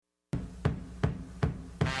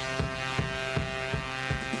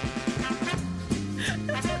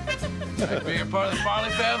Being part of the Farley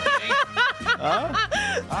family.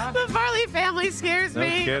 The Farley family scares No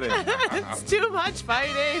me. kidding. It's too much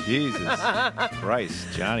fighting. Jesus Christ,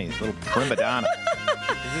 Johnny, little prima donna.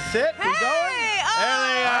 Is this it? We going? Hey, There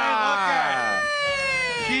they are.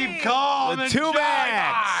 Keep calm The and two jive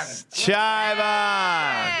Macs. Chive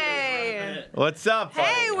on. Hey. What's up, buddy?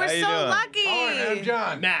 Hey, we're How you so doing? lucky. How are you,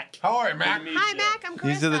 John? Mac. How are you, Mac? Hi, Mac. I'm Carissa.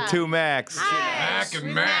 These are the two Macs. Hi. Mac and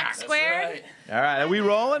We Mac. Mac squared. All right, are we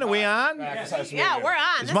rolling? Are we on? Yeah, we're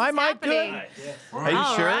on. Is This my is mic happening. good? Are you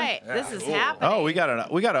All sure? right, this is happening. Oh, we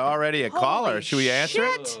got already a caller. Holy Should we answer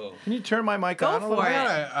shit. it? Can you turn my mic Go on a little for I bit?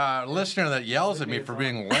 it. got a listener that yells at me for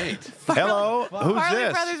being late. Hello, who's Farley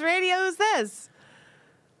this? Brothers Radio, who's this?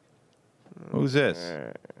 Who's this?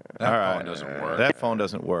 That All right. phone doesn't work. That phone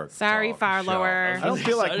doesn't work. Sorry, Oh, Farlower. I don't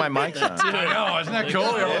feel like my mic's on. I know, isn't that cool?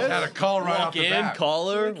 We almost had a call right off Walk the in, bat.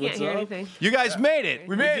 caller. Can't What's hear up? anything. You guys made it.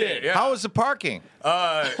 We made it. Yeah. How was the parking?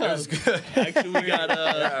 It was good. Actually, we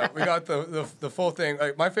got We got the full thing.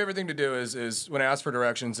 Like, my favorite thing to do is when I ask for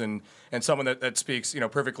directions and someone that speaks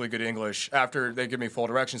perfectly good English, after they give me full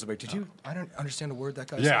directions, I'm like, I don't understand a word that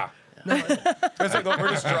guy Yeah. said. No, it's like we're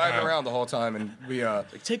just driving around the whole time, and we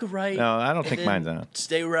like take a right. No, I don't and think then mine's on.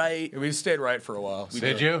 Stay right. stayed right for a while.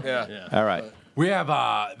 Did you? Yeah. Yeah. All right. We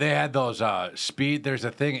have they had those speed. There's a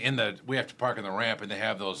thing we have to park in the ramp, and they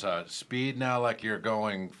have those speed now, like you're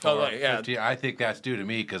going for Oh, like, yeah. 50. I think that's due to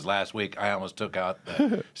me because last week I almost took out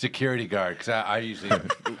the security guard because I usually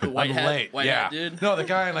I'm white hat- late. white yeah, hat dude? no, the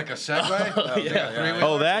guy in like a Segway. yeah.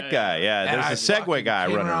 Oh, that guy. Yeah, And there's I a Segway guy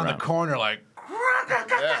came running around around. the corner like.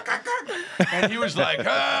 And he was like,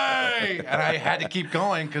 "Hey!" And I had to keep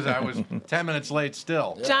going because I was 10 minutes late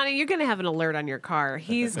still. Johnny, you're going to have an alert on your car.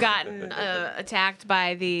 He's gotten attacked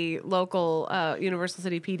by the local Universal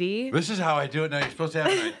City PD. This is how I do it now. You're supposed to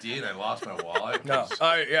have an ID, and I lost my wallet. No.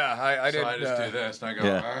 I So did. I just do this, and I go,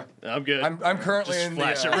 Yeah. I'm good. I'm currently Just in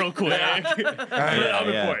flash the. it real quick. I'm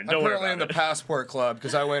yeah. important. Don't I'm worry currently in the about it. passport club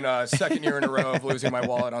because I went second year in a row of losing my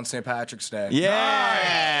wallet on St. Patrick's Day.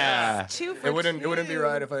 Yeah. 2 for It wouldn't be 2.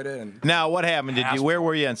 right if I didn't. Now, what happened? Where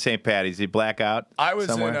were you on St. Patty's? Did you black out? I was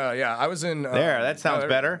somewhere? I was in. There, that sounds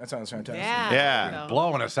better. That sounds fantastic. Yeah. Yeah.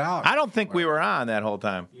 blowing us out. I don't think we were on that whole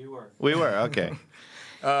time. You were. We were. Okay.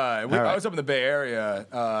 I right. was up in the Bay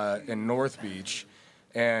Area in North Beach,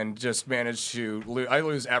 and just managed to lose. I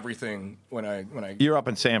lose everything when I. You're up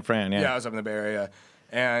in San Fran, yeah. Yeah, I was up in the Bay Area.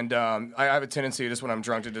 And I have a tendency, just when I'm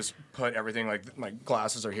drunk, to just put everything, like my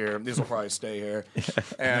glasses are here. These will probably stay here.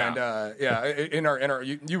 And in our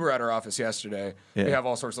you were at our office yesterday. Yeah. We have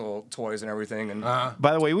all sorts of little toys and everything. And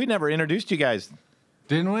By the way, we never introduced you guys.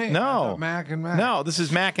 Didn't we? No. I thought Mac and Mac. No, this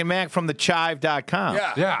is Mac and Mac from thechive.com.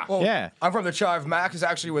 yeah, Yeah. Well, Yeah. I'm from the Chive. Mac is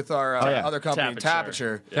actually with our yeah. other company,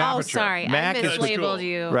 Tapiture. Tapiture. Oh, sorry. Mac I is mislabeled cool.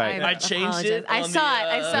 you. Right. I changed it I on saw the,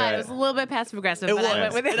 it. I saw it. It was a little bit passive aggressive, It but I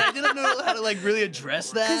went was, with it. and I didn't know how to like really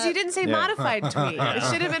address that. Because you didn't say Yeah. modified tweet. It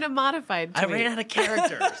should have been a modified tweet. I ran out of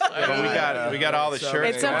characters. But we got all the So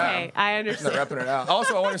shirts. It's Yeah. okay. I They're understand. repping it out.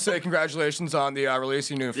 Also, I want to say congratulations on the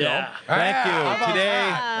releasing new film. Yeah. Thank you.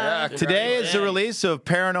 Yeah, Today is the Thanks. release of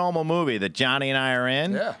Paranormal Movie that Johnny and I are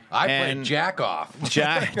in. Yeah. I And played Jack off.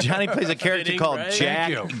 Johnny plays a character Fitting, called right?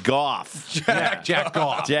 Jack Thank you. Goff. Jack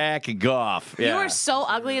Goff. Jack Goff. You Yeah. were so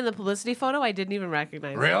ugly in the publicity photo, I didn't even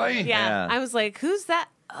recognize you. Really? Yeah. Yeah. I was like, who's that?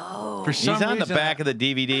 Oh. For He's some on the reason, back of the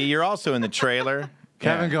DVD. You're also in the trailer.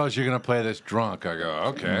 Kevin Yeah. goes, "You're gonna play this drunk." I go,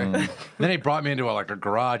 "Okay." Then he brought me into a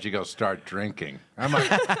garage. He goes, "Start drinking." I'm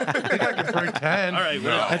like, "I think I can pretend." All right,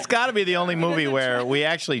 No. It's got to be the only movie where we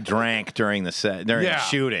actually drank during the set during Yeah. the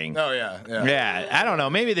shooting. Oh yeah. Yeah, I don't know.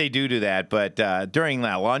 Maybe they do that, but during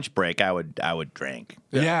that lunch break, I would drink.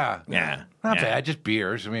 Yeah. Yeah. Not Yeah. bad. Just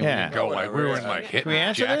beers. I mean, Yeah. we didn't go like we weren't Yeah. like hitting. Can we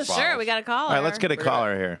answer Jack this? bottles. Sure, we got a caller. All right, let's get a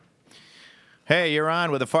caller here. Hey, you're on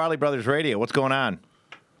with the Farley Brothers Radio. What's going on?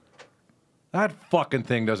 That fucking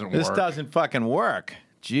thing doesn't This work. doesn't fucking work.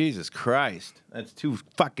 Jesus Christ. That's 2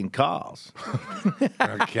 fucking calls.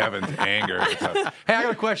 Kevin's anger. Hey, I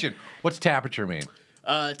got a question. What's tapiture mean?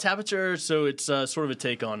 Tapiture, so it's sort of a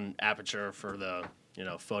take on Aperture for the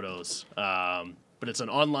photos. But it's an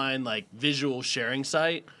online visual sharing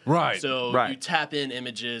site. Right. So Right. you tap in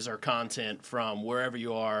images or content from wherever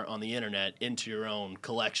you are on the internet into your own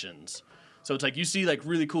collections. So it's like you see like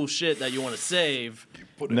really cool shit that you want to save.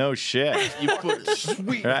 No shit. You put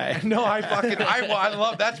Sweet. Right. No, I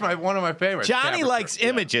love that's one of my favorites. Johnny Tabature. likes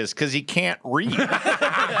images because he can't read.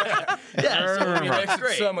 yeah, so, I mean, Makes that's it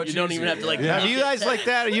great. so much you don't even easier. have to like. Have look you at guys text. like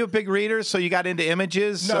that? Are you a big reader? So you got into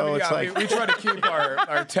images? No, so but it's yeah, like we try to keep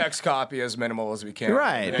our text copy as minimal as we can.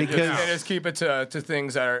 Right, And because- just keep it to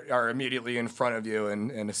things that are immediately in front of you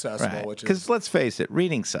and accessible, right. which Because is let's face it,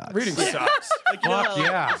 reading sucks. reading sucks. Like, you know Fuck how,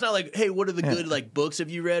 yeah. It's not like, hey, what are the good like books have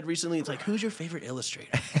you read recently? It's like, who's your favorite illustrator?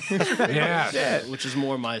 Yes. Which is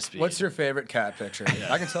more my speed. What's your favorite cat picture?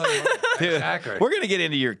 I can tell you. Dude, Exactly. We're gonna get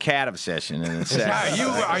into your cat obsession in a second.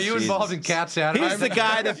 Are you involved in Cat Saturday? He's the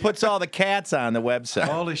guy that puts all the cats on the website.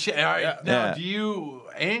 Holy shit! All right, now, Yeah. do you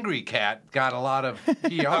Angry Cat got a lot of PR?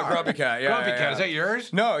 Grumpy Cat, yeah, Grumpy yeah, Cat, yeah. is that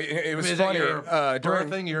yours? No, it was Is funny. that your During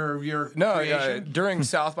birthing, your no, creation? during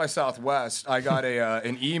South by Southwest, I got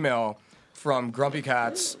an email from Grumpy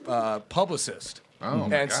Cat's publicist. Oh, my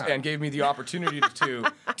God. And gave me the opportunity to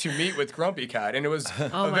meet with Grumpy Cat, and it was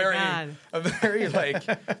Oh, a my very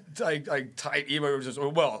God. like tight email. It was just,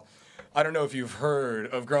 well, I don't know if you've heard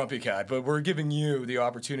of Grumpy Cat, but we're giving you the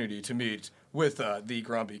opportunity to meet with the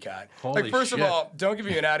Grumpy Cat. Holy like, first shit. of all, don't give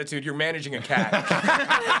me an attitude. You're managing a cat.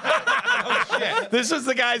 This was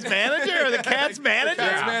the guy's manager or the cat's manager?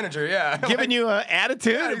 Cat's manager, yeah. Giving you an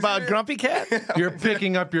attitude he's about here. Grumpy Cat? You're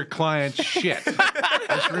picking up your client's shit.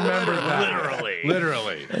 Just remember that.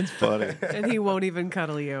 Literally. It's funny. And he won't even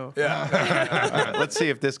cuddle you. All right, let's see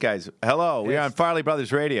if this guy's. Hello, we're on Farley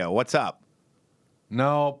Brothers Radio. What's up?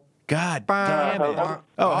 No. God damn it.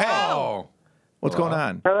 Oh, hey. Oh. What's going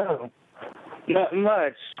on? Hello. Not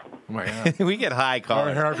much. Oh my God. We get high I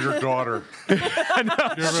calls. have your daughter.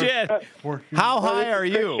 Shit. How high are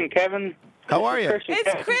you? Christian Kevin. How are you? Christian It's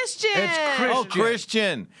Kevin. Christian. Oh,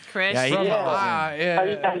 Christian. Chris. Yeah, he- From, Yeah. How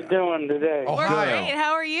you guys doing today? Oh, We're Ohio. great.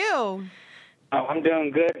 How are you? Oh, I'm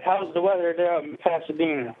doing good. How's the weather there out in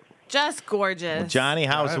Pasadena? Just gorgeous. Johnny,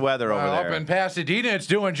 how's the weather over Up there? in Pasadena, it's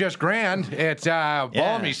doing just grand. It's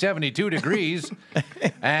balmy, 72 degrees,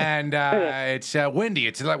 and it's windy.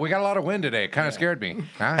 It's like we got a lot of wind today. It kind of scared me.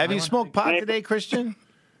 Have you smoked pot today, Christian?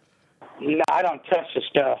 No, I don't touch the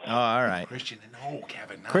stuff. Oh, all right. Christian? No,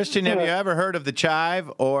 Kevin. No. Christian, have you ever heard of The Chive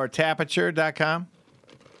or Tapature.com?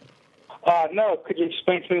 No, could you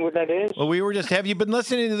explain to me what that is? Well, have you been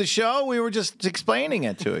listening to the show? We were just explaining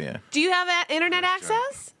it to you. Do you have internet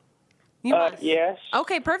access? You must. Yes.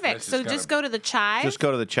 Okay, perfect. This So has just gotta- go to thechive.com. Just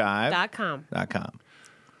go to thechive.com.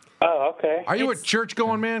 Oh, okay. Are you a It's-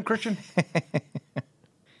 church-going man, Christian?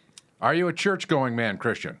 Are you a church-going man,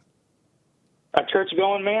 Christian? A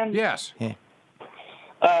church-going man? Yes. Yeah,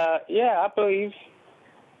 I believe.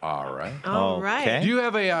 All right. All right. Okay. Do you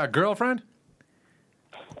have a girlfriend?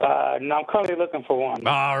 No, I'm currently looking for one.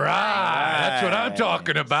 All right. That's what I'm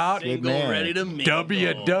talking about. Single, man. ready to mingle.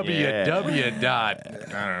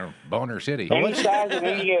 Boner City. Any size and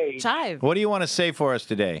any age. Chive. What do you want to say for us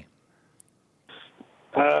today?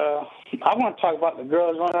 I want to talk about the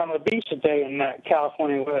girls running on the beach today in that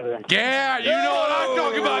California weather. Yeah, you know what I'm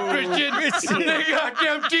talking about, Christian. They got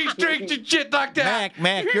them G-strings and shit like that.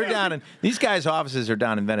 Mac, you're down in these guys' offices are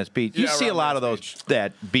down in Venice Beach. You Yeah, see a around lot of Venice those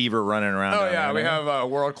that beaver running around. Oh down yeah, there, we right? have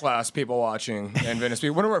world-class people watching in Venice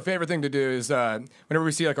Beach. One of our favorite thing to do is whenever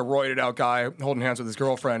we see like a roided out guy holding hands with his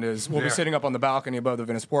girlfriend, is we'll be Yeah. sitting up on the balcony above the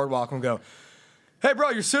Venice Boardwalk and go, "Hey, bro,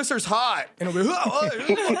 your sister's hot," and he'll be,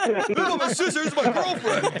 "Oh, my sister's my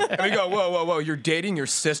girlfriend," and we go, "Whoa, you're dating your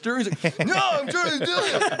sister?" He's like, "No, I'm trying to do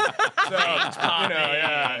it." So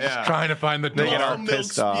yeah. Trying to find the They get door. our Milk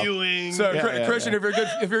pissed off. spewing. So Yeah, Christian,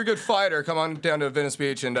 if you're a good fighter, come on down to Venice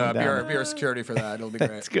Beach and be our security for that. It'll be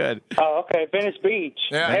great. It's good. Oh, okay. Venice Beach.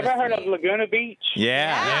 Yeah. Ever heard of Laguna Beach?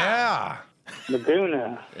 Yeah. Yeah.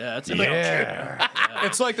 Laguna. Yeah, that's a Yeah.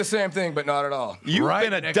 It's like the same thing, but not at all. You've Right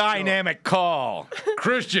been a next door. dynamic call.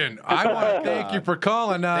 Christian, I want to thank you for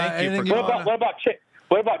calling. Thank you anything for you What wanna-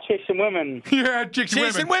 about chasing women? Yeah, chicks and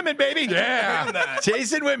Chasing women, baby. Yeah.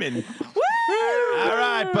 Chasing women. All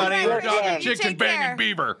right, buddy. Look, Dog and man. chicks and Take care. banging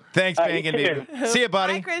beaver. Thanks, Bangin' you Beaver. See you, Hi,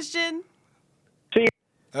 buddy. Christian.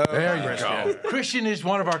 There you go. Christian is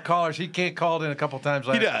one of our callers. He called in a couple times.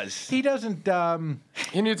 He does. He doesn't.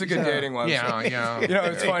 He needs a good dating one. Yeah. You know,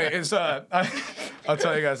 it's funny. It's I'll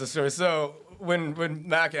tell you guys the story. So when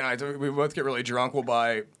Mac and I we both get really drunk, we'll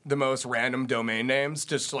buy the most random domain names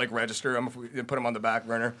just to like register them, put them on the back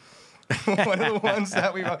burner. One of the ones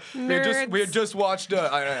that we had just watched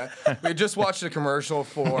a commercial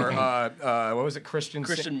for what was it, Christian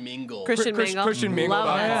Mingle. Christian Mingle. Christian Mingle.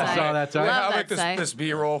 Love yeah, I that saw site. that site. They Love have that like site. this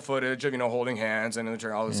B-roll footage of holding hands and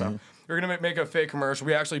all this stuff. we're gonna make a fake commercial.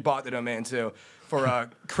 We actually bought the domain too for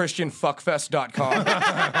ChristianFuckFest.com.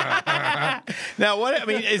 Now, what I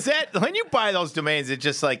mean is that when you buy those domains, it's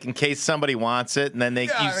just like in case somebody wants it, and then you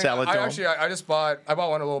sell it to them. I bought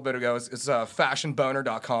one a little bit ago. It's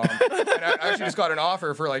fashionboner.com. And I actually just got an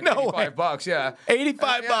offer for like $85. Yeah, $85.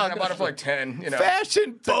 And I bought it for like 10. You know,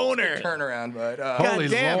 Fashion boner. Turnaround, but Holy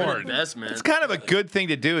damn it. Lord. Investment. It's kind of a good thing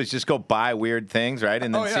to do is just go buy weird things, right?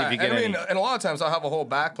 And then see if you get any. And a lot of times I'll have a whole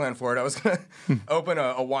back plan for it. I was going to open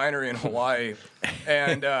a winery in Hawaii,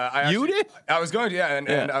 and I was going to,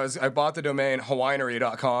 and I bought the domain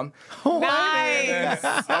hawaiinery.com. Nice.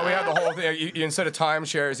 And we had the whole thing. You instead of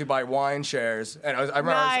timeshares, you buy wine shares. And I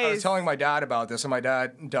remember I was telling my dad about this, and my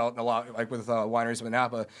dad dealt a lot like with wineries in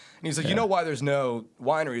Napa, and he's like, you know why there's no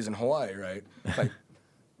wineries in Hawaii, right? Like.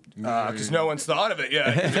 Because no one's thought of it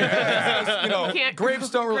yet. You know, grapes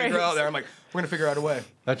don't really grow out there. I'm like, we're gonna figure out a way.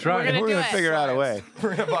 That's right. We're gonna figure out a way.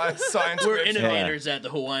 We're gonna buy science. We're grapes. innovators at the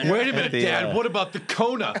Hawaiian. Wait a minute, Dad. What about the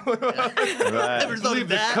Kona? I believe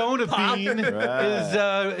the Kona bean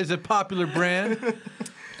is a popular brand.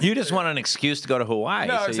 You just want an excuse to go to Hawaii,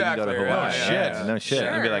 No, so exactly. you can go to Hawaii. Yeah. No shit.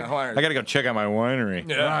 Sure. You'd be like, Hawaii. I gotta go check out my winery,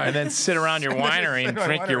 Yeah. and then sit around your winery and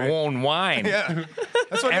drink your own wine. Yeah,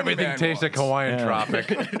 that's what Everything any man tastes like wants. Hawaiian Tropic.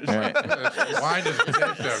 Wine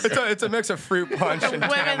is It's a mix of fruit punch and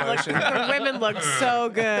Women look so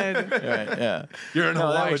good. Yeah. You're in No,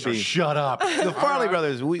 that Hawaii, would so be- shut up. The Farley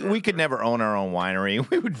brothers, we could never own our own winery.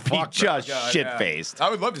 We would be just shit-faced. I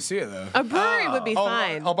would love to see it though. A brewery would be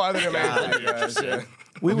fine. I'll buy the domain. for you guys, yeah.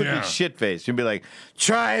 We would Yeah. be shit-faced. You'd be like,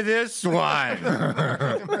 try this wine.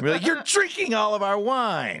 We'd be like, you're drinking all of our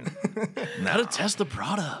wine. Now to test the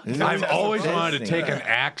product. I've always amazing. wanted to take an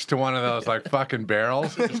axe to one of those like fucking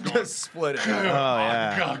barrels. Just split it. Oh,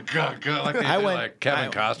 yeah. Like they did, like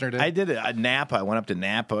Kevin Costner did. I did it at Napa. I went up to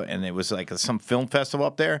Napa, and it was like some film festival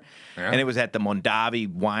up there, and it was at the Mondavi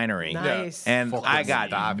Winery. Nice. And Fucking I got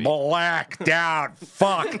Mondavi. blacked out,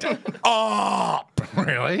 fucked up.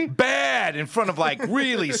 Really? Bad in front of like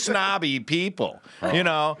really snobby people, you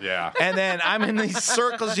know? Yeah. And then I'm in these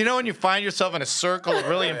circles, you know, when you find yourself in a circle of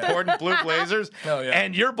really important blue blazers, Oh, yeah.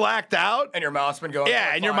 and you're blacked out. And your mouth's been going. Yeah,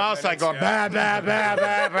 for and your 5 mouth's like minutes, going, yeah. bah, bah,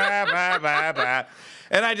 bah, bah, bah, bah, bah, bah.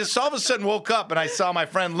 And I just all of a sudden woke up and I saw my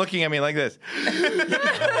friend looking at me like this.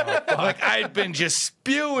 Like I'd been just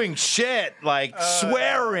spewing shit, like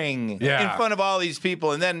swearing Yeah. in front of all these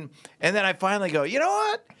people. And then I finally go, you know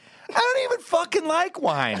what? I don't even fucking like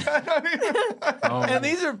wine. And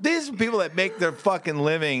these are people that make their fucking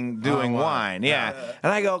living doing wine. Yeah.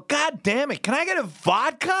 And I go, God damn it, can I get a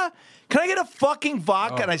vodka? Can I get a fucking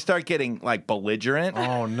vodka? And I start getting like belligerent.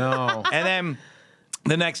 Oh no. And then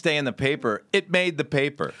the next day in the paper, it made the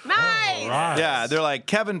paper. Nice. Yeah, they're like,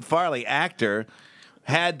 Kevin Farley, actor,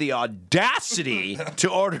 had the audacity to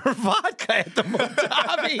order vodka at the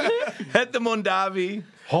Mondavi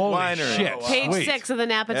Holy winery. shit. Page Sweet. 6 of the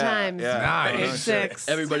Napa Times. yeah. Nice. Page 6.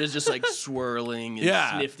 Everybody's just like swirling and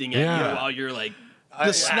Yeah. sniffing at Yeah. you while you're like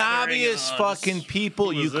The snobbiest fucking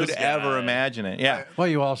people who you is could this ever guy? imagine it. Yeah. Well,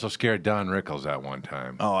 you also scared Don Rickles at one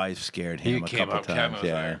time. Oh, I scared him He a came couple up, times. Kevin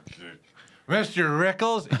Yeah. was like, Mr.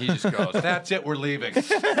 Rickles? He just goes, that's it, we're leaving.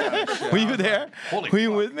 Were you there? Holy Were you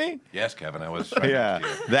fuck. with me? Yes, Kevin, I was right Yeah,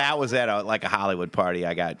 next to you. that was at like a Hollywood party.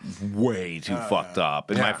 I got way too fucked up,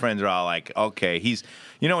 and my Yeah. friends are all like, "Okay, he's."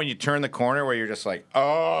 You know when you turn the corner where you're just like,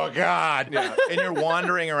 "Oh God," and you're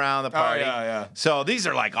wandering around the party. yeah. So these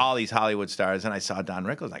are like all these Hollywood stars, and I saw Don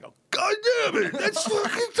Rickles. I go, "God damn it, that's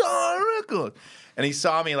fucking Don Rickles!" And he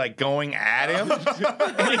saw me like going at him, and he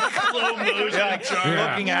slow motion.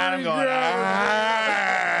 looking at him, going,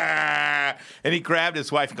 "Ah!" And he grabbed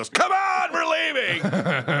his wife and goes, "Come on, we're leaving."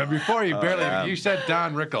 Before you you said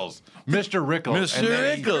Don Rickles. Mr. Rickles. Mr. And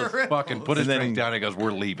then he Rickles. fucking put his And then drink down and he goes,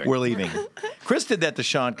 we're leaving. We're leaving. Chris did that to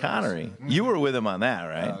Sean Connery. You were with him on that,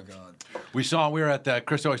 right? Oh God. we were at the,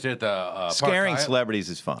 Chris always did at the Scaring Park Hyatt. celebrities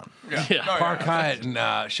is fun. Yeah. Park Hyatt,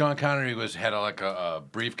 and Sean Connery had a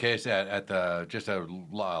briefcase at the just a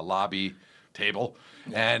lobby table.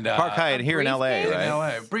 And Park Hyatt here in L.A., briefcase? right? In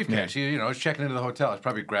LA, briefcase. He, was checking into the hotel. He's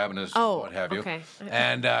probably grabbing his what have you. okay.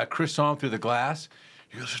 And Chris saw him through the glass.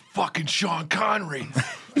 He goes, "It's fucking Sean Connery.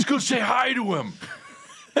 Let's go say hi to him."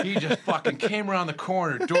 He just fucking came around the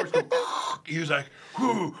corner. Doors go. He was like,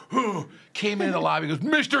 "Whoo, whoo." Came into the lobby. He goes,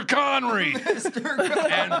 "Mr. Connery."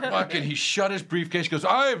 And fucking, he shut his briefcase. He goes,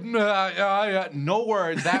 "I have no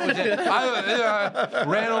words." That was it. I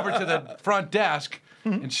ran over to the front desk.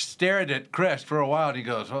 and stared at Chris for a while. And he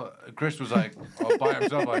goes, Chris was like, by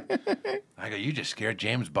himself, like, I go, you just scared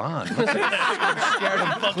James Bond. Scared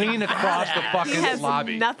him clean across the He fucking has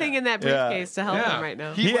lobby. nothing in that briefcase to help Yeah. him right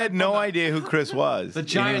now. He had went no from idea who Chris was. The And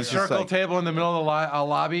he giant was just circle like- table in the middle of the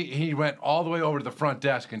lobby. He went all the way over to the front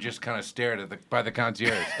desk and just kind of stared at by the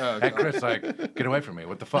concierge. At Chris, like, get away from me!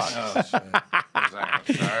 What the fuck? I was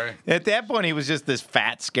like, sorry. At that point, he was just this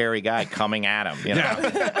fat, scary guy coming at him. You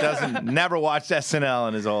know, never watched SNL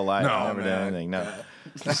in his whole life. No, never did man. anything. No,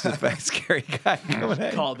 just this fat, scary guy coming at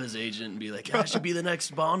him. Call up his agent and be like, I should be the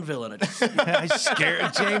next Bond villain. I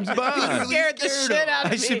scared James Bond. Scared the shit out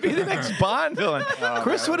of I me. should be the next Bond villain.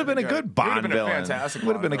 Chris would have been a good He Bond would've been a villain. fantastic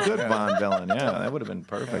Would have been a Bond good villain, Bond villain. Yeah, that would have been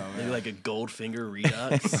perfect. Maybe like a Goldfinger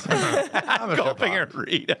Redux. Goldfinger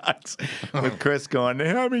Redux with Chris going,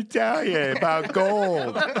 let me tell you about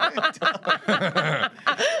gold.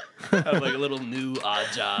 Have like a little new odd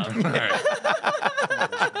job.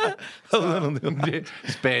 A little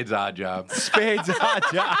Spades odd job. Spades odd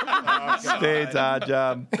job. Spades odd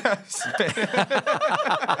job.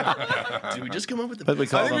 Did we just come up with the What we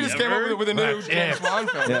best call I think we them? just came up with a new That's James it. Bond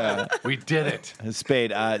film. Yeah, We did it.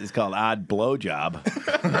 spade. It's called odd blow job.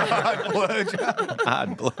 Odd blow job.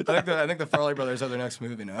 I think the Farley brothers have their next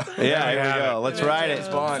movie now. Yeah, here we go. Let's write it. James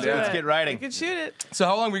Bond, yeah. Let's get You writing. can shoot it. So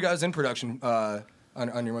how long were you guys in production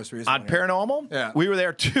on your most recent On one here? Paranormal? Yeah. We were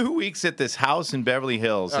there 2 weeks at this house in Beverly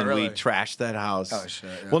Hills, and really? we trashed that house. Oh, shit,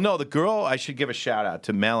 yeah. Well, no, the girl, I should give a shout out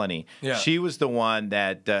to Melanie. Yeah. She was the one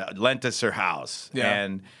that lent us her house. Yeah.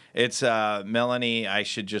 And it's Melanie, I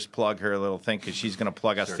should just plug her little thing because she's going to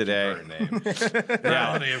plug us today.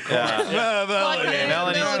 Melanie, of course.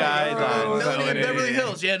 Melanie's Guidelines. Melanie in Beverly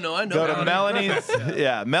Hills. Yeah, no, I know. Go to Melanie.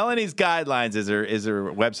 Melanie's. Melanie's Guidelines is her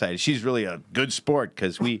website. She's really a good sport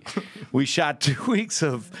because we shot 2 weeks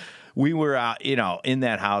of. We were out, in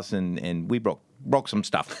that house and we broke some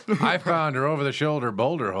stuff. I found her over-the-shoulder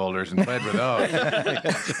boulder holders and played with those.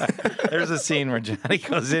 There's a scene where Johnny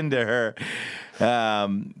goes into her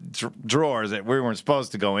drawers that we weren't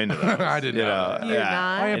supposed to go into. Those, I didn't know that. You're not?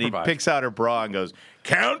 I And he improvised. picks out her bra and goes,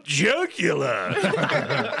 Count Jugular. Did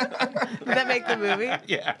that make the movie?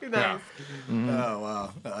 Yeah. Nice. Oh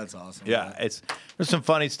wow, that's awesome. Yeah, there's some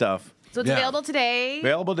funny stuff. So it's Yeah. available today.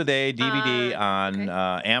 Available today, DVD on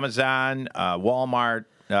Amazon, Walmart,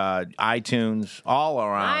 iTunes, all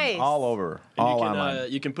around, Nice. all over, And all you can,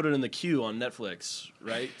 online. you can put it in the queue on Netflix,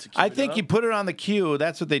 right? To queue I it think up? you put it on the queue.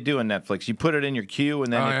 That's what they do in Netflix. You put it in your queue,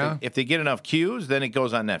 and then Oh, if, yeah? if they get enough queues, then it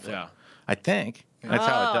goes on Netflix. Yeah. I think that's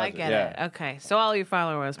how it does I it. get yeah. it. Okay, so all you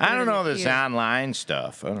followers. put I it don't in know the this queue. online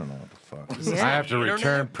stuff. I don't know what the fuck. Yeah. I have to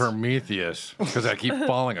return Prometheus because I keep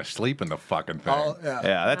falling asleep in the fucking thing. Yeah,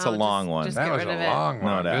 that's No, a long just- one. just that get was rid a of it. long No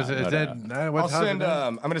one. doubt, Is it- no is doubt. that- I'll how's it send.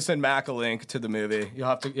 done? I'm gonna send Mac a link to the movie. You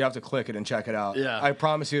have to click it and check it out. Yeah. I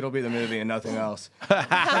promise you, it'll be the movie and nothing else.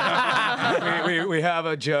 we have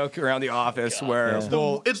a joke around the office where it's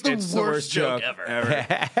the worst joke ever.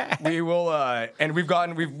 We will, and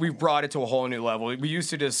we've brought it to a whole new level. We used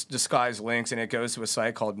to just disguise links, and it goes to a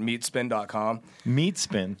site called meatspin.com. Meat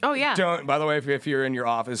spin. Oh yeah. Don't. By the way, if you're in your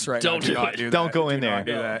office right Don't now, do not it. do that. Don't go in Do not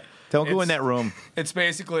there. Do that. Don't go in It's- that room. It's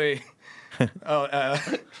basically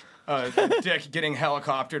dick getting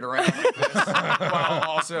helicoptered around like this, while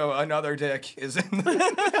also another dick is in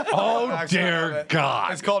the Oh, backside of dear it.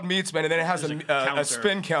 God. It's called meat spin, and then it has a counter.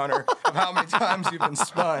 spin counter of how many times you've been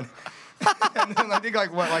spun. And then I think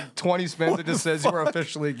like 20 spins, it just says you are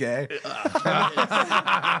officially gay.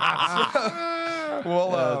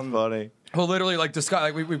 Well, That's funny. well, literally, like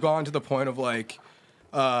disguise. Like we've gone to the point of like,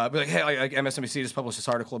 be like, hey, like MSNBC just published this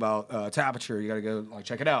article about Tapiture. You got to go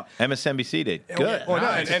check it out. MSNBC did. Good. Well, no,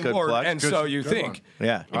 That's a and good plug. and so you think.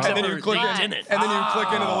 Yeah. And then for you click they in, didn't. and then you click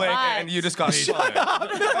into the link, What? and you just got spun.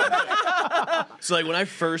 So like when I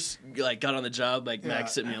first got on the job, like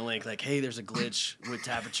Max sent me a link, like, hey, there's a glitch with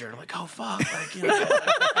Tapiture, and I'm like, oh fuck, like full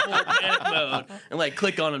panic mode, and like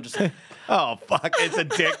click on them, just like, Oh, fuck. It's a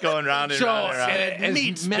dick going round and So, round and round. as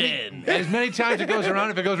meat spin. as many times it goes around,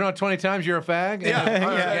 if it goes around 20 times, you're a fag? Yeah,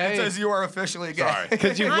 Okay. it says you are officially gay. Sorry.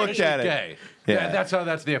 Because you've looked at it. Gay. Yeah. Yeah,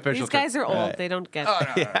 that's the official. These guys are old. They don't get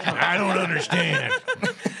that. I don't understand.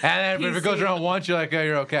 And then if it goes around once, you're like, oh,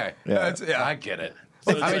 you're okay. Yeah. I get it.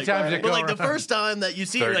 So How it's many like, times it but go like the around? first time that you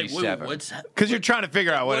see it, you're like, wait, 37. what's that? Because you're trying to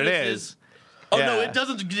figure out what it is is. this? Oh Yeah. no, it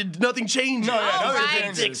doesn't. Nothing changes. No, yeah, nothing It's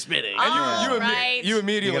changes. dick spitting. Oh. You Right.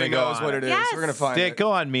 immediately You're gonna go knows on what it. it is. Yes. We're gonna find Dick, it.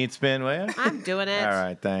 go on Meat Spin, will you? I'm doing it. All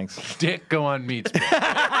right, thanks. Dick go on meat spin.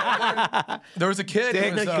 There was a kid. Dick,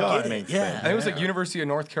 who was, go on get it, Meat yeah. Spin. I think it was like University of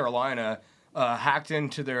North Carolina. Hacked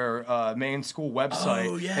into their main school website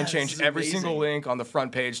Oh, yeah, and this changed is every amazing. single link on the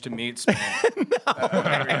front page to meat spin. There we go.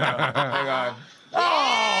 Hang on.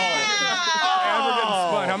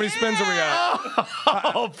 many spins are we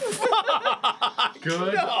at? Good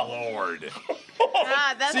Lord.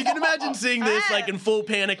 God, that's So you can imagine seeing this like in full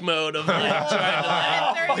panic mode of like trying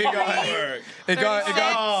to like, work.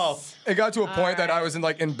 It got to a point that I was in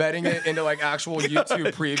like embedding it into like actual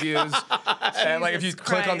YouTube previews, and like if you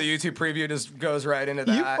click on the YouTube preview, it just goes right into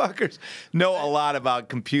that. You fuckers know a lot about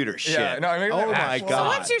computer shit. Yeah, no, I mean, oh my So god.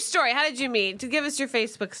 what's your story? How did you meet? To give us your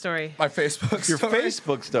Facebook story. My Facebook Your story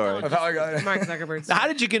Facebook story? of how I got it. Mark Zuckerberg. How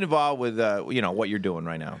did you get involved with what you're doing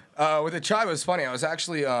right now? With the tribe, it was funny. I was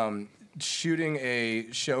actually shooting a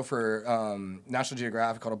show for National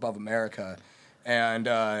Geographic called Above America, and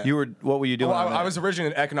What were you doing? well, on that? I was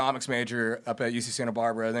originally an economics major up at UC Santa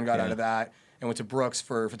Barbara, then got out of that and went to Brooks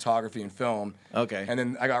for photography and film. Okay. And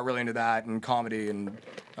then I got really into that and comedy, and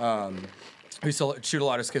we used to shoot a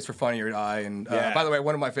lot of skits for Funny or Die. And Yeah. by the way,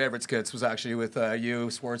 one of my favorite skits was actually with you,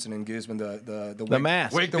 Swartzen, and Guzman, the wig,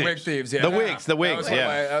 Mask. Wig the wig Thieves. thieves. Yeah, The Wigs, the Wigs,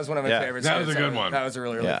 That was one of my Yeah. favorite. That was skits. a good one. That was a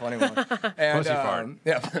really, really Yeah. funny one. And, Pussy fart.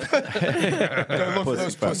 Yeah. Don't look for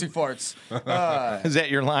those Pussy pussy farts. Is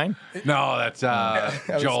that your line? No, that's That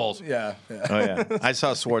was- Joel's. Yeah. Oh yeah, I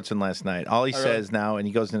saw Swartzen last night. All he says now, and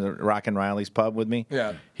he goes into Rock and Riley's pub with me.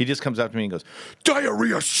 Yeah. He just comes up to me and goes,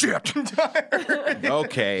 "Diarrhea shit."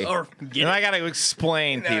 Okay. Or And I got to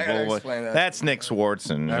explain Yeah, I people. gotta what- explain that. That's Nick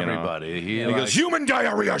Swartzen. Everybody. He, He goes, "Human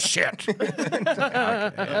diarrhea shit."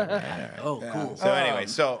 Oh, cool. So anyway,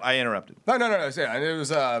 so I interrupted. No. So, yeah, it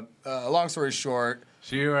was long story short.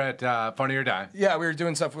 So you were at Funny or Die. Yeah, we were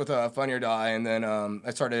doing stuff with Funny or Die, and then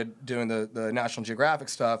I started doing the National Geographic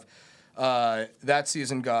stuff. That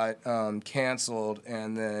season got canceled,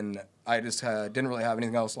 and then I just didn't really have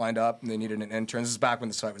anything else lined up, and they needed an intern. This is back when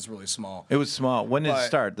the site was really small. It was small. When did it But-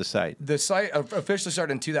 start? The site. The site officially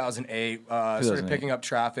started in 2008. Started 2008. picking up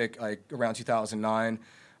traffic like around 2009.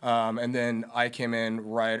 And then I came in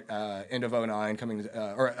right end of 09,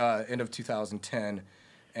 end of 2010.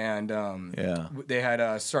 And Yeah. they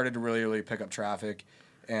had started to really pick up traffic.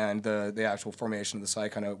 And the actual formation of the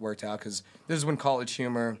site kind of worked out because this is when College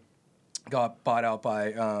Humor got bought out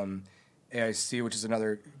by AIC, which is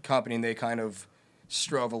another company, and they kind of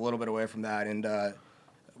strove a little bit away from that. And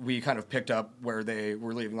we kind of picked up where they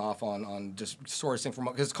were leaving off on just sourcing from,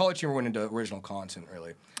 because College Humor went into original content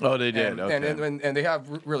really. Oh, they did. And, Okay. and they have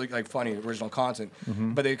really like funny original content,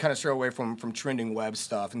 but they kind of strove away from trending web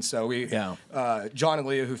stuff. And so John and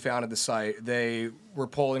Leah, who founded the site, they were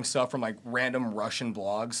pulling stuff from like random Russian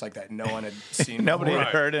blogs like that no one had seen. Nobody before.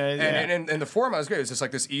 had heard it. Yeah. And the format was great. It was just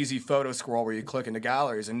like this easy photo scroll where you click into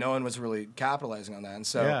galleries, and no one was really capitalizing on that. And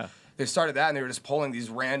so Yeah. they started that, and they were just pulling these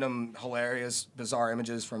random, hilarious, bizarre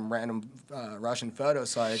images from random Russian photo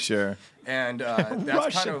sites. Sure. And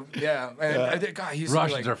that's kind of, yeah. And God, he's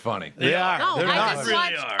Russians like, are funny. They are. No, They're I not. just really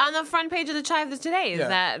watched are. on the front page of the Chive this today. Is Yeah.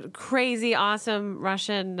 that crazy, awesome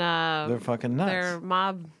Russian? They're fucking nuts. Their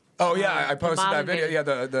mob. Oh yeah, I posted mob that video.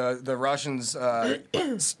 invasion. Yeah, the Russians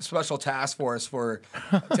special task force for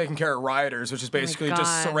taking care of rioters, which is basically just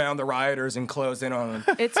God. surround the rioters and close in on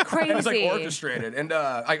them. It's crazy. And it's like orchestrated, and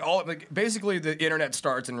basically the internet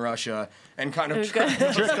starts in Russia and kind of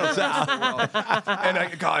trickles out.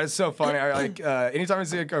 And God, it's so funny. I anytime I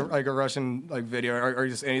see a Russian video or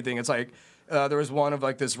just anything, it's like. There was one of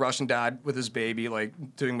like this Russian dad with his baby like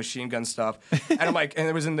doing machine gun stuff, and I'm like, and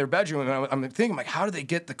it was in their bedroom, and I'm thinking like, how do they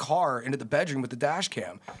get the car into the bedroom with the dash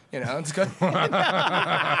cam? You know, it's good.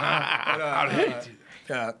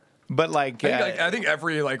 Yeah, But like, I think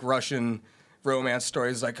every like Russian romance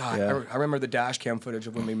story is like, God, Yeah. I remember the dash cam footage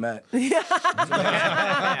of when we met.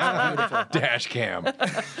 Dash cam. but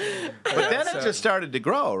then it just started to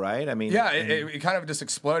grow, right? I mean, Yeah, it kind of just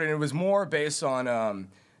exploded. And it was more based on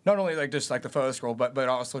not only like just like the photo scroll, but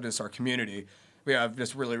also just our community. We have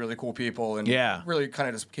just really cool people, and Yeah. really kind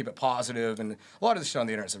of just keep it positive. And a lot of the shit on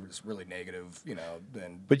the internet is just really negative, you know.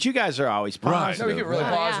 And But you guys are always Right. no, positive. we keep it really Oh,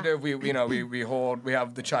 yeah. positive. We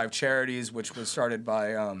have the Chive Charities, which was started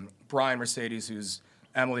by Brian Mercedes, who's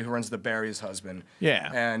Emily, who runs the Barry's husband. Yeah.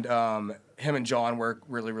 And him and John work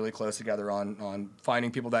really close together on finding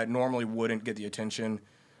people that normally wouldn't get the attention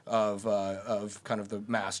of kind of the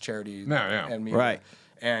mass charity Yeah. and media. Right.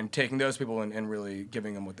 And taking those people and really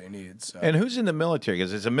giving them what they need. So. And who's in the military?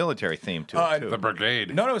 Because it's a military theme to it, too. The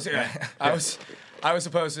brigade. No, I was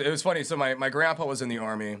supposed to. It was funny. So my grandpa was in the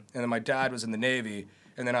Army, and then my dad was in the Navy,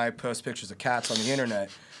 and then I post pictures of cats on the internet.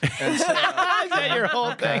 And so, Is that your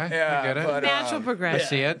whole thing? yeah, I get it. but, Natural I progression.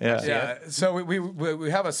 see it. Yeah. I see yeah, it. so we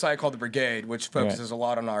have a site called the Brigade, which focuses a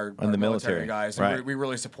lot on our the military, guys. right. And we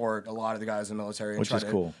really support a lot of the guys in the military and Which try is to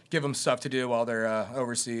cool. give them stuff to do while they're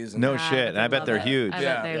overseas. And No Ah, shit. And I bet love they're it. huge. I bet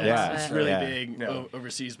Yeah. they Yeah. love It's it. really Yeah. big Yeah.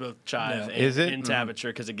 overseas, both chive and, Is it? and Tabature,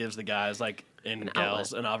 because it gives the guys like and An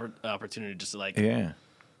gals an opportunity just to like Yeah.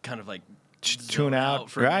 kind of like Tune zone out.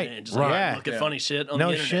 for a right. minute and just like, Yeah. look at funny shit on No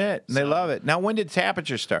the internet. shit. They So- love it. Now, when did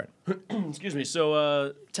Tapature start? Excuse me.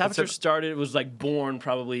 So Tabature started, was like born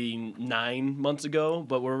probably 9 months ago,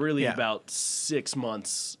 but we're really Yeah. about 6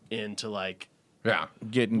 months into like Yeah.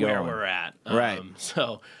 Getting where going. we're at. Right.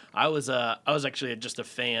 So I was actually just a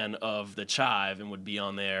fan of the Chive and would be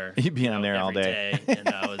on there. You'd be on there all every day. And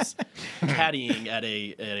I was caddying at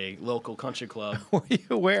a local country club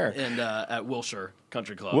Where? and at Wilshire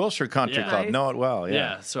Country Club. Wilshire Country Yeah. Club. Nice. Know it well. Yeah.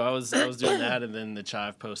 Yeah. So I was doing that, and then the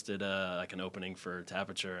Chive posted like an opening for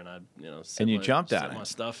Tapature, and I set And you my, jumped set at it. my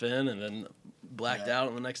stuff in, and then blacked out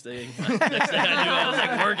on the next day. Next day I knew I was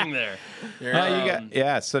like working there. Now you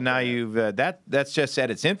got, so now you've that's just at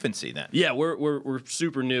its infancy then. Yeah, we're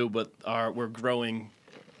super new, but we're growing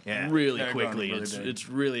Yeah. really They're growing quickly. really big. It's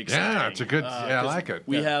really exciting. Yeah, it's a good. Yeah, I 'cause like it.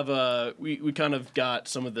 We have we kind of got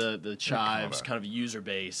some of the Chives kind of user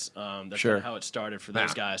base. That's Sure. kind of how it started for those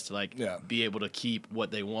Yeah. guys to like Yeah. be able to keep what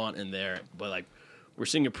they want in there. But like we're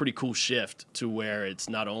seeing a pretty cool shift to where it's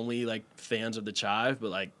not only like fans of the Chive, but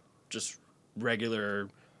like just regular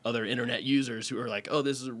other internet users who are like, oh,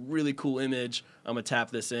 this is a really cool image. I'm gonna tap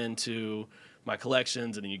this into my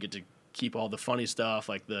collections, and then you get to keep all the funny stuff,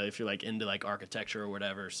 like if you're like into like architecture or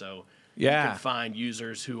whatever. So you Yeah. can find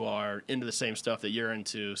users who are into the same stuff that you're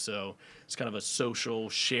into. So it's kind of a social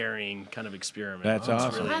sharing kind of experiment. That's It's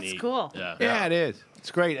awesome. really That's neat. cool. Yeah. Yeah, it is.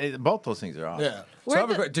 It's great. Both those things are awesome. Yeah. So Where I have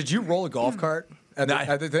a the- que- did you roll a golf cart at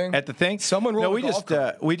the thing? At the thing? Someone rolled No, we a golf just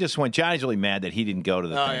cart. we just went. Johnny's really mad that he didn't go to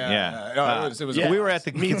the thing. Yeah. No, it was We were at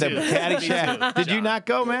the Me too. Caddy Me Shack. too. Did you not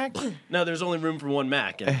go, Mac? No, there's only room for one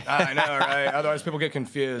Mac. And, I know, right? Otherwise, people get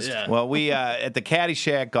confused. yeah. Well, we at the Caddy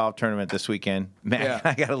Shack golf tournament this weekend. Mac, Yeah.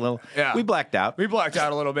 I got a little. Yeah. We blacked out. We blacked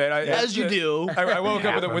out a little bit. As you do. I woke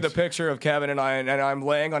up with a happens. picture of Kevin and I'm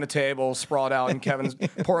laying on a table, sprawled out, and Kevin's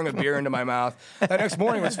pouring a beer into my mouth. That next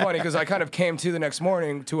morning was funny because I kind of came to the next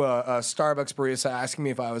morning to a Starbucks barista asking me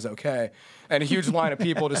if I was okay, and a huge line of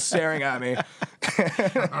people just staring at me.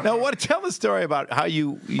 Now, tell the story about how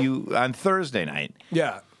you on Thursday night.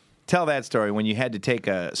 Yeah. Tell that story when you had to take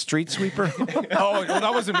a street sweeper. Oh, well,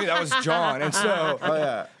 that wasn't me. That was John. And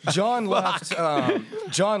so, John left.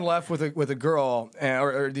 John left with a girl,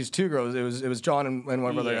 or these two girls. It was John and one of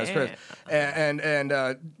our other guys, Chris.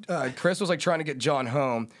 And Chris was like trying to get John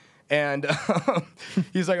home, and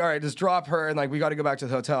he's like, "All right, just drop her, and like we got to go back to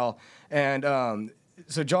the hotel." And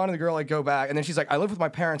so John and the girl like go back, and then she's like, "I live with my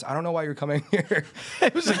parents. I don't know why you're coming here."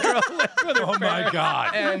 It was a girl. Oh my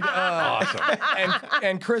God. And Awesome.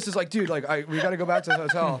 and Chris is like, dude, like we got to go back to the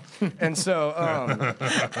hotel.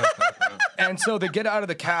 And so they get out of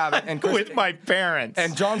the cab and Chris, With my parents.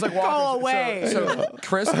 and John's like walking Go away. So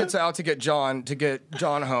Chris gets out to get John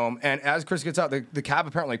home, and as Chris gets out, the cab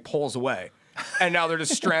apparently pulls away. And now they're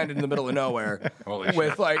just stranded in the middle of nowhere. Holy with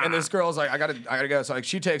shit. like, and this girl's like, I gotta go. So like,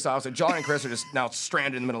 she takes off. So John and Chris are just now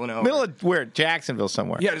stranded in the middle of nowhere. middle of where? Jacksonville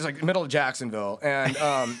somewhere. Yeah, it's like middle of Jacksonville, and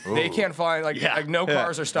they can't find like no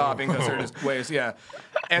cars are stopping because they're just waste. Yeah,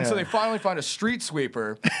 and so they finally find a street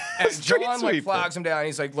sweeper, and street John sweeper. like flags him down.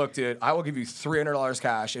 He's like, "Look, dude, I will give you $300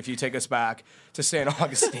 cash if you take us back to St.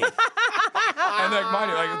 Augustine." And like,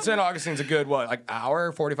 mind you, like St. Augustine's a good like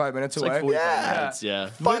hour, 45 minutes It's away. like 45 minutes, yeah.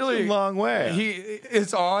 Fucking long way. He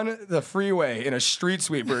is on the freeway in a street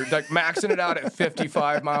sweeper, like maxing it out at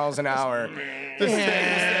 55 miles an hour. To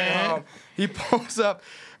stay home. He pulls up.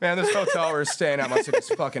 Man, this hotel we're staying at must have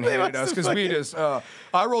just fucking hated us because we just.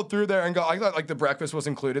 I rolled through there and I thought like the breakfast was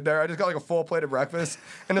included there. I just got like a full plate of breakfast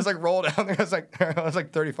and just like rolled out there. I was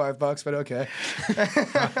like $35, but okay.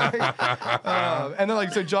 And then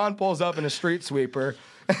like so John pulls up in a street sweeper.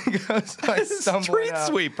 And goes like stumbling Street out.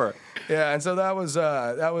 sweeper. Yeah, and so that was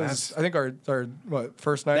I think our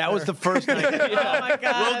first night. That was the first night. Oh my God.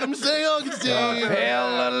 Welcome to St. Augustine.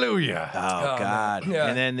 Hallelujah. Oh God! Yeah.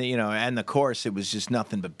 And then and the course, it was just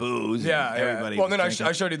nothing but booze. Yeah, and everybody. Well, was then I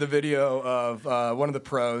drinking. showed you the video of one of the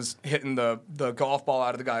pros hitting the golf ball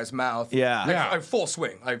out of the guy's mouth. Yeah. like, Yeah. like full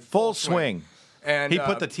swing, like full swing. And He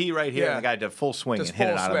put the tee right here, yeah. and the guy did full swing just and hit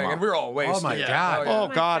full it out swing, of the and we were all wasted. my Yeah. God. Oh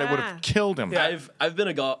my God! It God. would have killed him. Yeah. I've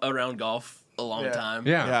been around golf a long Yeah. time.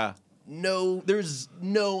 Yeah. Yeah. there's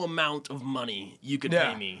no amount of money you could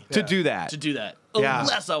pay me To do that. to do that Yeah.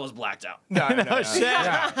 unless I was blacked out. No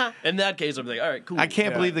shit. In that case, I'm like, all right, cool. I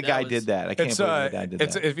can't believe the guy did that. I can't It's believe the guy did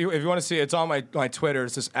it's that. if you want to see it, it's on my Twitter.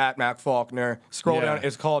 It's just at Mac Faulkner. Scroll Yeah. down.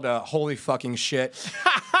 It's called Holy Fucking Shit.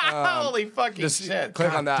 Holy fucking Just shit.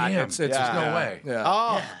 click on that. damn. It's There's no way. Yeah.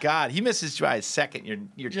 Oh God, he misses by a second.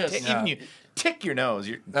 You're Just- even you tick your nose.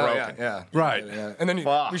 You're Oh, broken. yeah. Right. Yeah. And then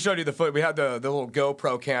Fuck. we showed you the foot. We had the little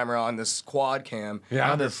GoPro camera on this quad cam.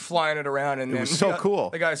 Yeah. And just flying it around. And It was so cool.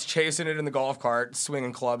 The guy's chasing it in the golf cart,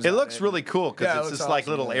 swinging clubs. It at looks really cool because Yeah, it it's looks this like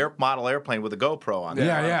awesome, little yeah. model airplane with a GoPro on it.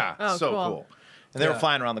 Yeah, yeah. Oh, so cool. cool. And they were Yeah.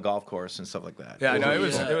 flying around the golf course and stuff like that. Yeah, no,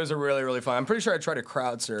 it Yeah. was a really, really fun. I'm pretty sure I tried to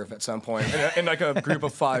crowd surf at some point in like a group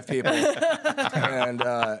of 5 people. And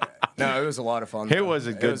no, it was a lot of fun. It was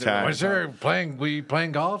a good time. Was there were you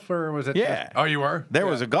playing golf or was it? Yeah. Oh, you were? There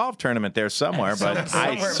was a golf tournament there somewhere, but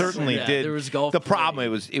I certainly Yeah, did. there was golf the problem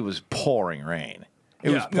playing. it was pouring rain. It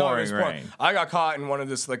was pouring rain. I got caught in one of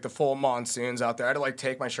this like the full monsoons out there. I had to like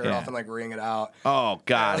take my shirt Yeah. off and like wring it out. Oh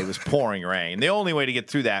God, it was pouring rain. The only way to get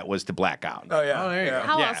through that was to black out. Oh yeah. Oh, there you yeah. go.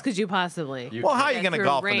 How Yeah. else could you possibly? Well, how are you Get going to through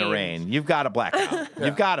golf in the rain. rain? You've got to black out.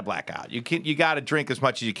 You've got to black out. You got to drink as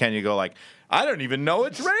much as you can. You go like, I don't even know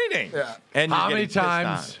it's raining. Yeah. And you're How many getting pissed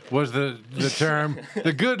times on. was the term,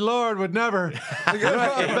 the good Lord would never write the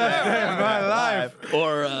best day of my life?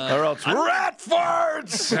 Or Or else rat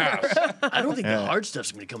farts. I don't think the hard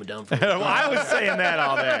stuff's gonna be coming down for. I was saying that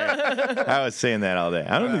all day.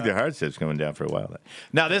 I don't think the hard stuff's coming down for a while.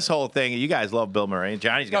 Now this whole thing, you guys love Bill Murray.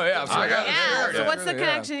 Johnny's got. Oh yeah. Bill Murray. Yeah. So Yeah. what's the Yeah.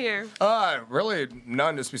 connection here? Really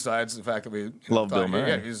none, just besides the fact that we Love thought Bill he- Murray.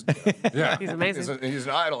 Yeah, he's Yeah. He's amazing. he's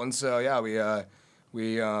an idol, and so yeah, we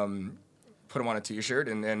put him on a T-shirt,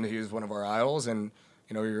 and he was one of our idols, and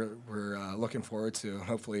you know we're looking forward to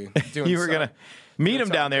hopefully doing. You were some- gonna meet him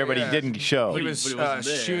something down there, but he yeah. didn't show. He was But he wasn't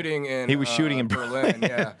there. shooting in. He was shooting in Berlin.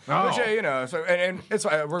 Yeah, Oh. which you know, so and it's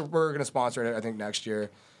we're gonna sponsor it I think next year,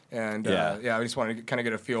 and Yeah. we just wanted to kind of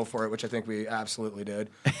get a feel for it, which I think we absolutely did.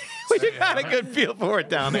 We got a good feel for it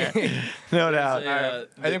down there, no doubt.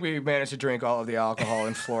 I think we managed to drink all of the alcohol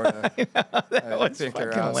in Florida. I was think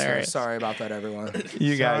they're fucking out, so hilarious. sorry about that, everyone.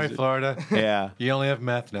 You Sorry, guys, Florida. yeah. You only have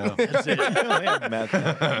meth now.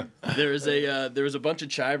 There was a bunch of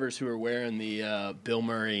chivers who were wearing the Bill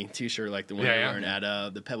Murray T-shirt, like the one Yeah, they yeah. were wearing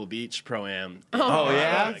at the Pebble Beach Pro Am. Oh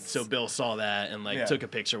yeah, So Bill saw that and Yeah. took a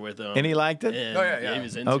picture with him. and he liked it. And, Oh, yeah. he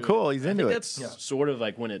was into Oh, it. cool. He's I into think it. That's sort of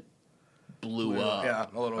like when it blew up. Yeah,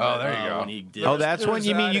 a little Oh, bit. there you go. When he did. Oh, that's there when was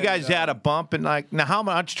you mean that you guys and, had a bump and like now how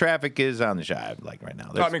much traffic is on the Shive like right now?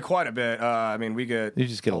 I There's- mean, quite a bit. I mean, we get You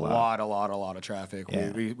just get a lot. a lot of traffic.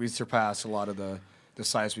 Yeah. We surpass a lot of the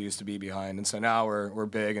sites we used to be behind, and so now we're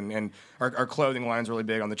big, and our clothing line's really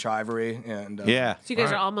big on the Chivery, and yeah. So you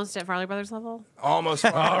guys are almost at Farley Brothers level? almost.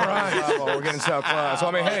 All right, we're getting so close. So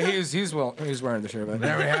I mean, hey, he's wearing the shirt. But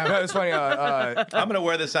There we have no, it. it's funny. I'm gonna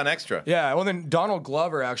wear this on Extra. Yeah, well then Donald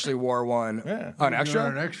Glover actually wore one on Extra.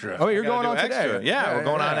 You're an extra. Oh, you're Gotta going do on Extra. today. Yeah, we're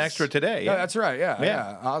going on yeah. Extra today. Yeah, Yeah, that's right.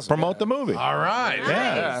 Yeah, awesome. Promote the movie. All right.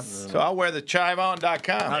 Yeah. Nice. So I'll wear the chiveon.com.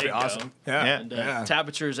 That'd be you go. awesome. Yeah. Yeah. And Yeah.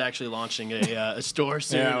 Tapiture is actually launching a store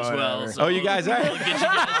soon Yeah, as well. whatever. So Oh, you guys are? we'll get you guys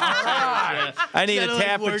yeah. I need a Gotta,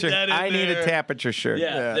 like, work Tapiture. that in I need a there. Tapiture shirt.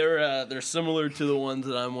 Yeah, they're similar to the ones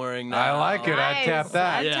that I'm wearing now. I like it. I'd tap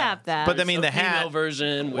that. I'd Yeah. tap that. But I mean, A the female hat.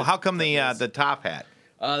 version. Well, with how come the feathers. top hat?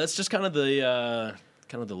 That's just kind of the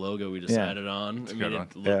logo we decided on. I good mean, one.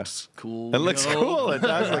 it looks cool. It looks you know? cool. It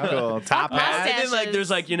does look cool. Top hat. And then like there's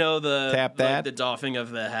like the Tap that. like, the doffing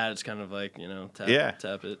of the hat. It's kind of like tap Yeah.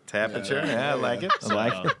 tap it. Tapiture. Yeah, I like it. I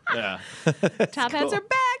like it. Yeah. Top hats are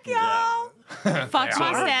back, y'all. Fuck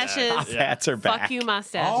mustaches. Hats are back. Fuck you,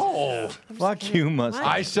 mustache. Oh. Fuck you, mustache.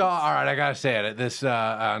 I saw. All right, I gotta say it. This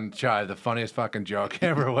on Chai, the funniest fucking joke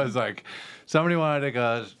ever was like, somebody wanted to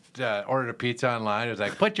go ordered a pizza online. It was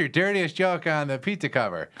like, put your dirtiest joke on the pizza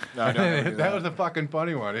cover. I don't wanna do that was the fucking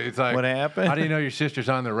funny one. It's like, What happened? How do you know your sister's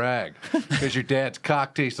on the rag? Because your dad's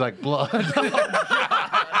cock tastes like blood.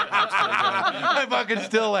 I'm fucking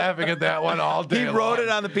still laughing at that one all day. He wrote long. it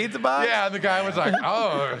on the pizza box? Yeah, and the guy was like,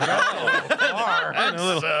 "Oh, no, far."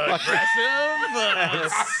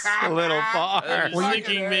 A little far. I was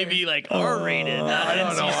thinking maybe like R-rated, not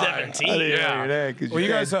don't know why. NC-17. Yeah. Because Well, you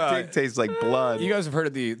guys, dick tastes like blood. You guys have heard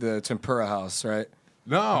of the Tempura House, right?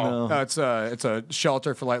 No, It's a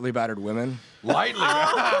shelter for lightly battered women. lightly.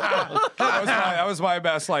 That was my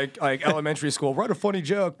best like elementary school. Write a funny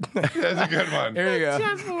joke. That's a good one. Here you go.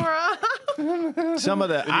 Tempura. some of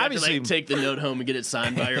the You have to, obviously. like, take the note home and get it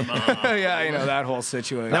signed by your mom. Yeah, you know that whole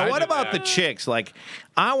situation. Now, I what do about that. the chicks? Like,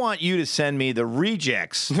 I want you to send me the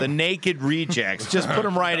rejects, the naked rejects. Just put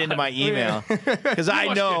them right into my email because I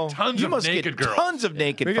must know get tons you of must naked get girls. tons of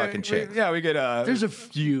naked We get- fucking chicks. we get There's a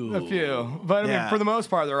few. a few, but I Yeah. mean, for the most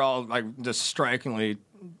part, they're all like just strikingly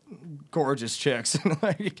gorgeous chicks.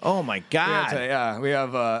 Like, Oh my god! yeah, we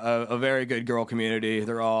have a very good girl community.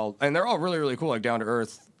 They're all really really cool, like down to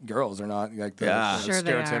earth girls. They're not like the Yeah. Sure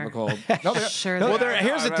they are. stereotypical. No, Sure no, they Well, are.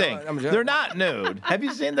 here's the thing: I'm they're not nude. Have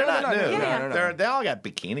you seen? They're not they're not nude. nude. Yeah. No. They all got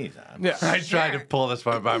bikinis on. Yeah. I tried to pull this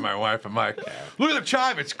one by my wife. I'm like, look at the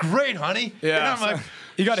chive. It's great, honey. Yeah. And I'm like,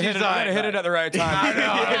 You got to hit it. she's You got to like- hit it at the right time. You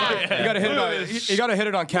got to hit it on. You got to hit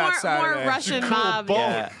it on Cat More Saturday. Russian cool mob. boat.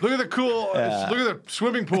 Yeah. Look at the cool. Look at the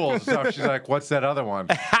swimming pools and stuff. She's like, what's that other one?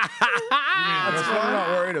 That's what I'm not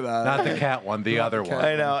worried about. Not the cat one. The other one.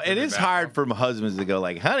 I know it is hard for husbands to go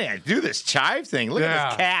like, "Honey, I do this chive thing. Look at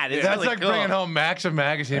this cat. It's That's really like cool." bringing home Maxim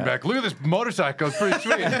magazine back. Look at this motorcycle. It's pretty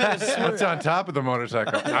sweet. What's on top of the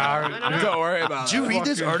motorcycle? Don't worry about Did you it. read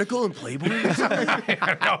this article in Playboy? No,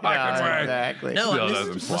 Exactly. No, Still I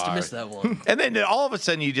doesn't must have fly. missed that one. And then all of a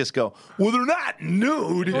sudden you just go, "Well, they're not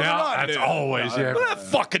nude. Yeah, not that's nude. always They're not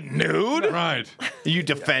fucking nude." Right. You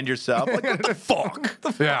defend yourself. Like, what the fuck?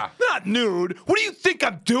 Yeah. Not nude. What do you think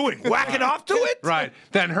I'm doing? Whacking off to it? Right.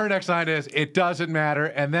 Then her next line is, "It doesn't matter."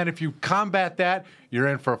 And then if you combat that, you're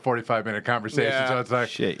in for a 45-minute conversation. Yeah. So it's like,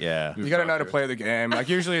 Shit, yeah. You got to know how to play the game. Like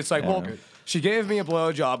usually it's like, well, she gave me a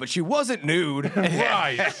blowjob, but she wasn't nude.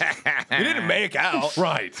 right. You didn't make out.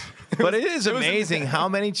 Right. But it is amazing how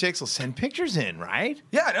many chicks will send pictures in, right?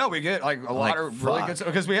 Yeah, no, we get like a lot Like, of really good fuck.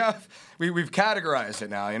 because we've categorized it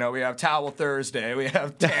now. You know, we have Towel Thursday, we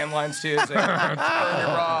have Tan Lines Tuesday, Burger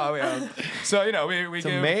Raw. We have, so you know, we give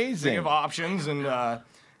amazing. we give options and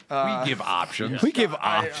We give options. We give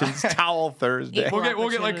options. Towel Thursday. we'll get like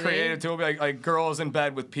Opportunity. creative too. We'll be like girls in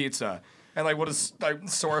bed with pizza. And like we'll just like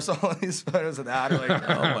source all these photos of that, or like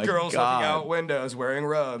my girls God. looking out windows, wearing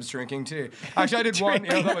robes, drinking tea. Actually, I did one.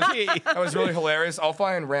 You know, that was really hilarious. I'll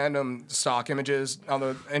find random stock images on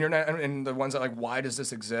the internet, and the ones that like, why does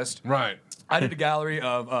this exist? Right. I did a gallery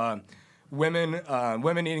of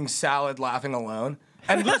women eating salad, laughing alone.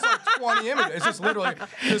 And there's like 20 images. It's just literally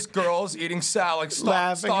just girls eating salad, like stock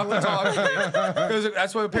Laughing photography. Because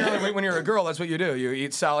that's what apparently when you're a girl, that's what you do. You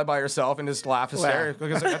eat salad by yourself and just laugh hysterically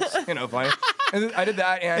because that's funny. And then I did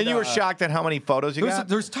that, and And you were shocked at how many photos you got?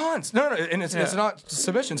 There's tons. No, and it's not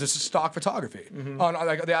submissions. It's just stock photography on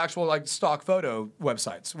like the actual like stock photo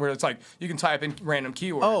websites where it's like you can type in random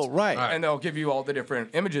keywords. Oh, right. And they'll give you all the different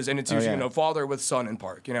images, and it's usually yeah. father with son in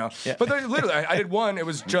park. Yeah. But there's literally, I did one. It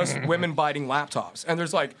was just women biting laptops, and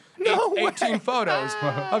there's like No 18 photos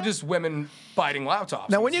of just women biting laptops.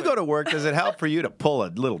 Now, And when it's you like- go to work, does it help for you to pull a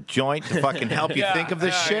little joint to fucking help you think of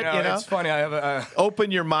this shit? You know, It's funny. I have a.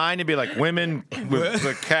 open your mind and be like, women with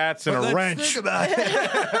the cats and a Let's wrench. think about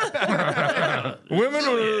it.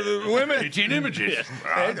 Women. 18 images.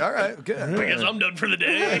 Hey, all right, good. I guess I'm done for the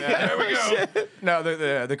day. There we go. No,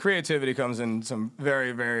 the creativity comes in some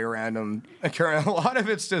very, very random occurrence. A lot of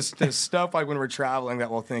it's just this stuff like when we're traveling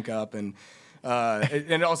that we'll think up, and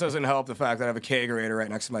it also doesn't help the fact that I have a kegerator right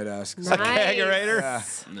next to my desk. So- A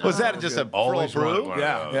kegerator? Was that just a Always full wanted brew? one.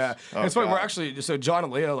 yeah, yeah. Oh, It's funny. We're God. actually so John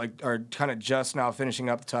and Leo are kind of just now finishing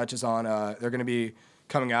up the touches on. They're going to be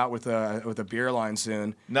coming out with a beer line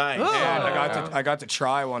soon. Nice. And I got to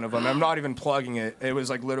try one of them. I'm not even plugging it. It was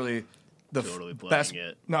like literally the Totally plugging best.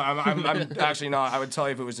 it. No, I'm actually not. I would tell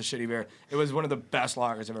you if it was a shitty beer. It was one of the best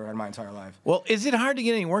lagers I've ever had in my entire life. Well, is it hard to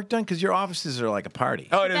get any work done? Because your offices are like a party.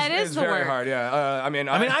 Oh, it is. That is It's the very work. hard. Yeah. I mean,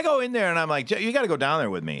 I go in there and I'm like, you got to go down there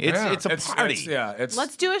with me. It's Yeah. it's a party. It's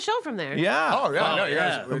Let's do a show from there. Yeah. Oh yeah. Oh, No, you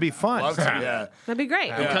yeah. guys It'll be fun. love to, yeah. That'd be great.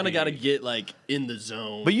 You kind of got to get like in the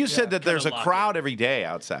zone. But you said that there's a Kinda lock crowd in. every day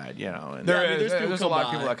outside, you know. And Yeah, I mean, There's there's people a lot come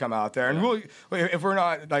of people by. that come out there, and if we're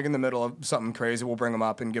not like in the middle of something crazy, we'll bring them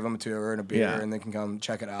up and give them a tour and a beer, Yeah. and they can come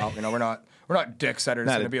check it out. You know, we're not dicks that are just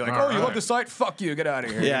Not going a- to be like, All oh, you love right. the site? Fuck you, get out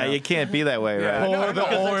of here. yeah, you you know? can't be that way, Yeah. right? No, Pour the because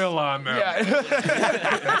that's- oil on them. Yeah.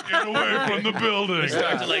 Get away from the building.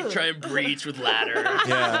 Start to like try and breach with ladders.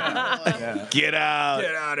 Get out.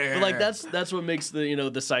 Get out of here. But like that's what makes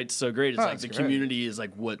the site so great. It's like that's the great. community is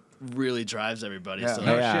like what really drives everybody. Yeah. So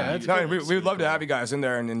No Yeah. shit. No, we would love to have you guys in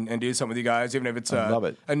there and do some with you guys, even if it's love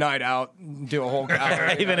it. a night out, do a whole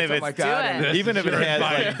gallery, Even if something it's- like Do that. it. Even if it has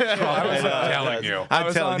like, I'm telling you. I I'm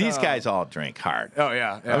was telling on, these guys all drink. drink hard. Oh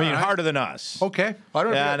yeah. I mean, harder than us. Okay. I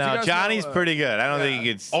don't know if Yeah, you- do you no, guys Johnny's know, pretty good. I don't think he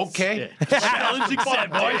gets. Okay. Challenge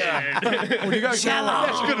accepted. do you guys know,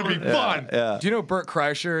 That's gonna be fun. Yeah. do you know Burt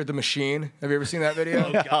Kreischer, The Machine? Have you ever seen that video?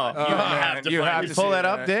 Oh, God. Oh, You man, have to you find have it. to Pull see that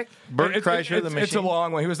up, Dick. Burt Kreischer, the machine. It's a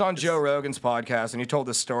long one. He was on Joe Rogan's podcast, and he told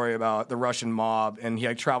this story about the Russian mob, and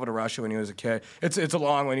he traveled to Russia when he was a kid. It's a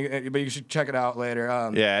long one, but you should check it out later.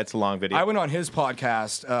 Yeah, it's a long video. I went on his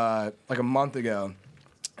podcast like a month ago,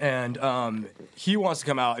 and he wants to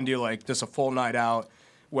come out and do like just a full night out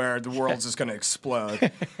where the world's just going to explode.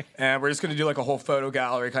 And we're just going to do like a whole photo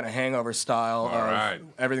gallery kind of hangover style of right.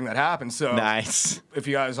 everything that happened. So Nice. if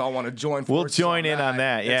you guys all want to join We'll forces join in on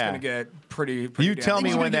that, yeah. It's going to get pretty You damn tell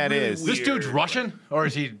me fun. when that is. This dude's Russian, or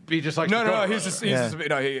is he just like No, he's just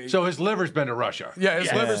So his liver's been to Russia. yeah,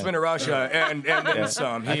 his liver's been to Russia and then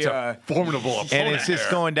some. He, Formidable opponent. And it's just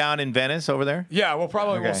there. going down in Venice over there? yeah, we'll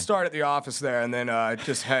Okay. start at the office there and then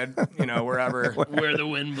just head, wherever. Where the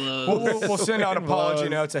wind blows. We'll send out apology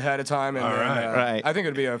notes ahead of time. And All then, right. Right. I think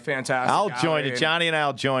it'd be a fantastic. I'll join gallery, you. Johnny and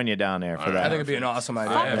I'll join you down there for I that. think it'd be an awesome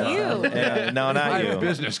idea. Fuck you. Yeah, no, I not have a you.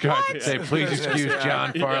 business card that say, please excuse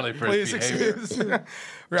John Farley for Please his behavior. excuse.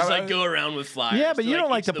 Just like go around with flyers. Yeah, but you don't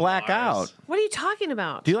like each to of the black bars. out. What are you talking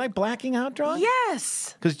about? Do you like blacking out drunk?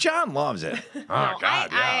 Yes. Because John loves it. Oh, God,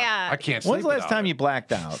 yeah. I can't sleep When's the last without time it. you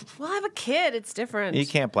blacked out? Well, I have a kid. It's different. You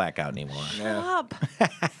can't black out anymore. Shut up.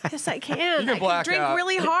 Yes, I can. can I black can drink out.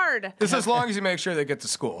 really hard. Just as long as you make sure they get to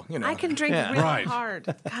school, I can drink Yeah. really Right. hard.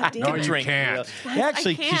 God damn No, it. you can't.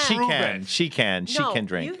 Actually, can't. she Prove can. it. She can. She No, can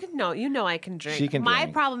drink. You know I can drink. She can My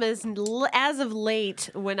drink. problem is, as of late,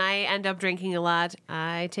 when I end up drinking a lot,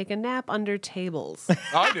 I take a nap under tables.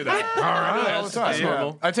 I'll do that. All right. All the time. That's Yeah.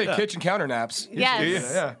 normal. I take kitchen counter naps.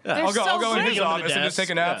 Yes. Yeah. They're I'll go so in his great. On the office and just desk. take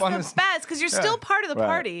a nap Yeah. on The his. best, because you're still part of the Right.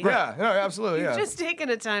 party. Yeah, no, absolutely. You're Yeah. just taking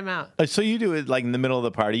a time out. So you do it like in the middle of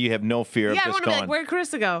the party. You have no fear Yeah, I of want just to be going. like, where'd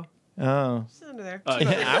Carissa go? Oh. She's under there.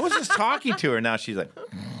 I was just talking to her. Now she's like,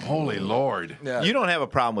 Holy Lord. Yeah. you don't have a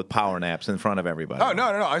problem with power naps in front of everybody. Oh no.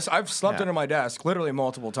 I've slept Yeah. under my desk literally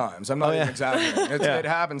multiple times. I'm not yeah. even exaggerating. Yeah. It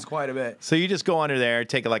happens quite a bit. So you just go under there,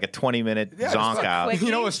 take like a 20-minute Yeah, just zonk like out. quick- You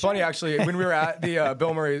know what's funny actually? When we were at the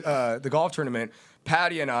Bill Murray the golf tournament,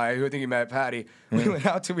 Patty and I, who I think you met, Patty, we went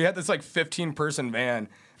out to. We had this like 15-person van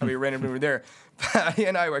that we rented when we were there. Patty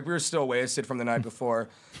and I, like, we were still wasted from the night before,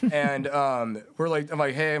 and I'm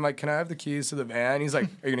like, hey, can I have the keys to the van? He's like,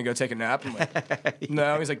 are you gonna go take a nap? I'm like,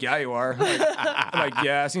 no. He's like, yeah, you are. I'm like,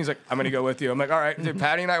 yes. And he's like, I'm gonna go with you. I'm like, all right. Dude,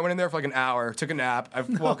 Patty and I went in there for like an hour, took a nap. I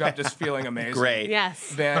woke up just feeling amazing. Great.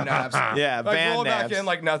 Yes. Van naps. Yeah, Like, van rolled back naps. in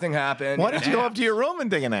like nothing happened. Why don't you go up to your room and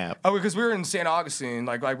take a nap? Oh, because we were in St. Augustine.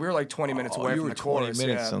 Like we were like 20 minutes away you from were the 20 course.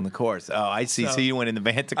 minutes yeah. on the course. Oh, I see. So you went in the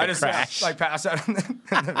van, took I a just crash. like passed out in the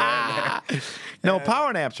van there. No,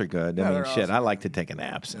 power naps are good. I mean, they're shit, awesome. I like to take a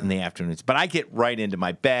naps in the afternoons, but I get right into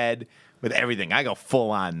my bed with everything. I go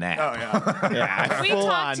full on nap. Oh yeah. Yeah, We full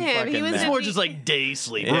talked on to him. He fucking was nap. It's more just like day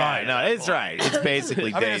sleep. Yeah, Right. No, it's right. It's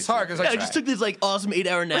basically I mean, days. it's hard because I just took this like awesome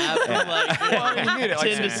 8-hour nap from like you need it.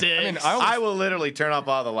 Like, 10 to 6. I mean, I will literally turn off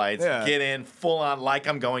all the lights, Yeah. get in full on like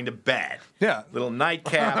I'm going to bed. yeah. Little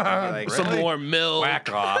nightcap, and be like, some really? more milk. Whack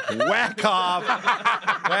off.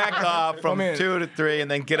 whack off from I mean- 2 to 3,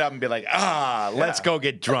 and then get up and be like, let's go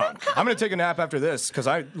get drunk. I'm gonna take a nap after this because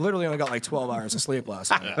I literally only got like 12 hours of sleep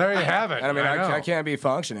last night. There you have it. And I mean, know. I can't be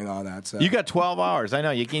functioning on that. So. You got 12 hours. I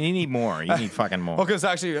know. You need more. You need fucking more. Well, because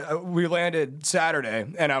actually we landed Saturday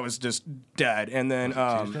and I was just dead, and then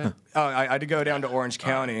I had to go down to Orange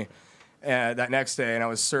County that next day, and I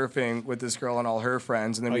was surfing with this girl and all her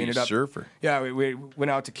friends, and then we you ended up surfer. Yeah, we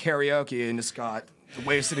went out to karaoke and just got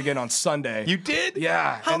wasted again on Sunday. You did?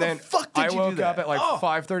 Yeah. How and the then fuck did I you do woke up that? at like Oh.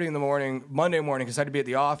 5:30 in the morning, Monday morning, because I had to be at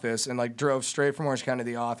the office, and like drove straight from Orange County to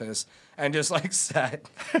the office, and just like sat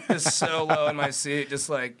just so low in my seat, just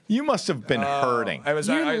like You must have been hurting. I was.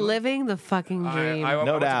 You're I, living the fucking dream. I went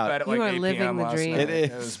No to doubt. bed at You like are 8 living p.m. the last dream. night.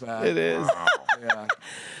 It was is. bad. It is. Yeah.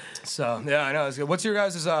 So yeah, I know it's good. What's your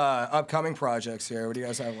guys' upcoming projects here? What do you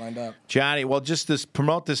guys have lined up? Johnny, well, just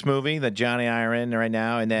promote this movie that Johnny and I are in right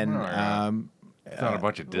now, and then It's not a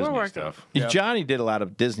bunch of Disney working. stuff. Johnny did a lot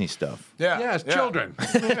of Disney stuff. Yeah. Yes, children.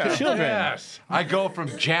 Children. Yes. I go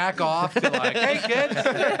from jack off to like, hey kids,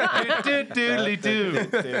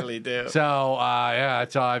 doodly doo. So yeah,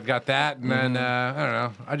 so I've got that, and then I don't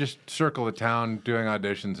know. I just circle the town doing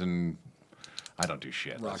auditions, and I don't do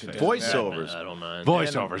shit. Let's face it. Voiceovers. I don't mind.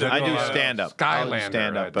 Voiceovers. I do stand-up. Skylander.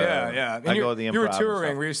 Stand-up. Yeah. And I you, go to the improv. you were and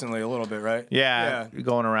touring stuff. recently a little bit, right? Yeah,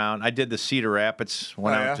 going around. I did the Cedar Rapids.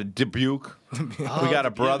 Went out to Dubuque. We got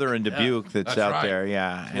a brother in Dubuque that's out right. there.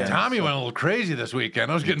 Yeah. And Tommy went a little crazy this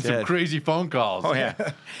weekend. I was getting some did. crazy phone calls. Oh yeah.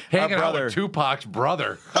 Hanging Our out brother- with Tupac's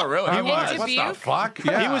brother. Oh, really? I'm In like, what the Dubuque? fuck?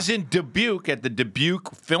 Yeah. He was in Dubuque at the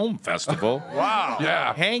Dubuque Film Festival. Wow.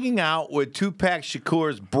 Yeah. Hanging out with Tupac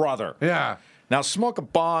Shakur's brother. Yeah. Now smoke a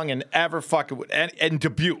bong and ever fucking and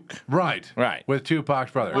Dubuque Right. Right. With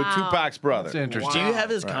Tupac's brother. with Tupac's brother. That's interesting. Do you have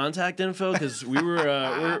his contact info? Because we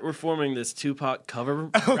were we're forming this Tupac cover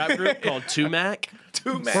rap group called Tumac.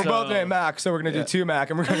 We're both named Mac, so we're gonna do Tumac,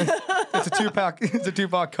 and we're gonna. It's a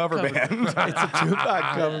Tupac cover band. It's a Tupac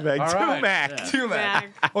coming back. All right. Tupac.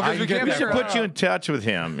 Tumac. Well, 'cause I get We that. should put you in touch with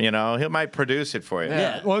him. You know, he might produce it for you.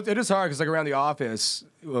 Yeah. Well, it is hard because like around the office,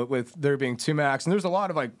 with there being two Macs, and there's a lot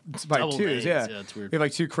of like Double twos. names, Yeah, yeah, it's weird. We have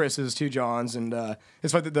like two Chris's, two Johns, and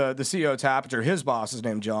it's like the CEO of Tapeter, his boss is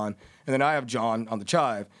named John, and then I have John on the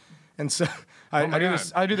Chive, and so I do God.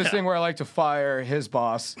 this. I do this thing where I like to fire his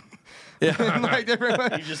boss. Yeah, like,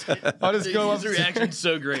 You just, I'll just go his up reaction's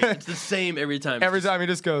so great. It's the same every time. every time he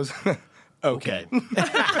just goes. Okay.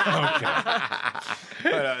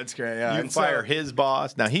 But it's great. Yeah, You and so- fire his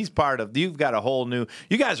boss. Now he's part of. You've got a whole new.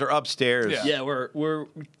 You guys are upstairs. Yeah. Yeah, we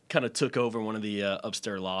kind of took over one of the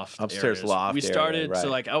upstairs loft. Upstairs areas. loft We area, started right. so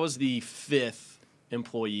like I was the 5th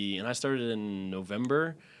employee, and I started in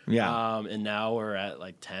November. Yeah. And now we're at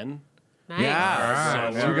like 10. Nice. All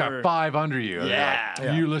right. So So you got we're- 5 under you.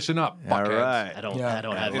 Yeah. You listen up, All buckheads. right. I don't Yeah.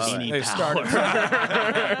 have They- any they power.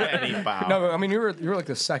 Any power. No, I mean you were like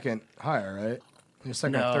the second hire, right? You're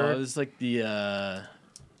second or No, third. it was like the I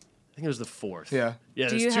think it was the 4th. Yeah. Yeah,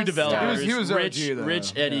 Do there's you 2 have developers. He was Rich, OG though.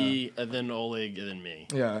 Rich, Yeah. Eddie, and then Oleg, and then me.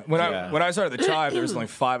 Yeah. Yeah. When I started the Chive, there was only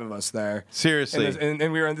 5 of us there. Seriously. And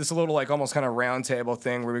we were in this little like almost kind of round table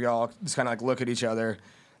thing where we all just kind of like look at each other.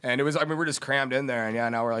 And it was, I mean, we're just crammed in there. And yeah,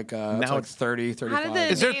 now we're like, it's like it's- 30, 35. How did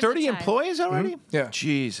the- Is there Name 30 the Chive. employees already? Yeah.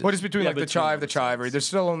 Jesus. What is between Yeah, like the between Chive, the the Chivery? sides. There's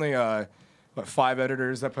still only 5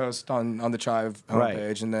 editors that post on the Chive Right.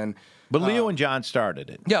 homepage, and then But Leo and John started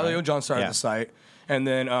it. yeah, Leo and John started Yeah. the site, and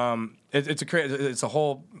then it's a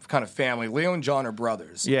whole kind of family. Leo and John are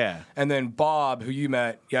brothers. Yeah. And then Bob, who you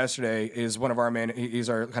met yesterday, is one of our main. He's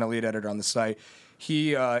our kind of lead editor on the site.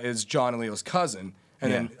 He is John and Leo's cousin,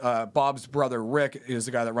 and then Bob's brother Rick is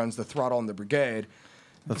the guy that runs the Throttle and the Brigade.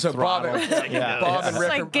 So Bob and, Yeah. Bob and It's Rick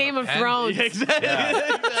like are, Game of Thrones.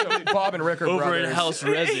 Bob and Rick are Over brothers. in House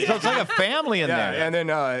Resi. So it's like a family in Yeah, there. and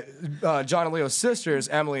then John and Leo's sisters,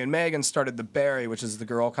 Emily and Megan, started the Barry, which is the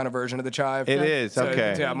girl kind of version of the Chive. It is, So,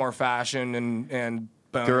 okay. Yeah, more fashion and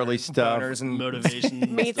Girly stuff. boners and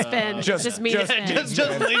Motivation. Meat spin. Just meat spin. Just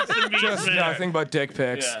links and meat just spin. nothing but dick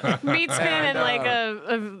pics. Yeah. Meat spin and like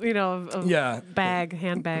a Yeah.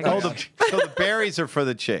 handbag. Oh, so the berries are for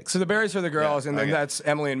the chicks. So the Barrys are the girls, and then okay. that's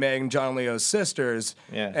Emily and Megan, John and Leo's sisters.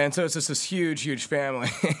 Yeah. And so it's just this huge, huge family.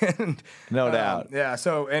 and, No doubt. Yeah.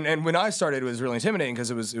 So and when I started, it was really intimidating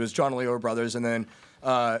because it was John and Leo were brothers, and then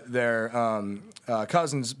their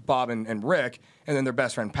cousins Bob and Rick, and then their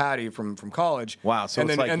best friend Patty from college. Wow, so and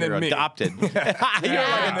it's then, like and you're then me. adopted. You're And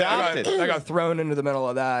then adopted. I got thrown into the middle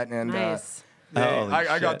of that, and Nice. Holy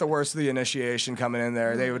I got shit. the worst of the initiation coming in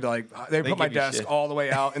there. They would they put my give you desk shit. all the way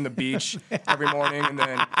out in the beach every morning, and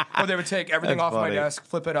then or they would take everything That's off my funny. desk,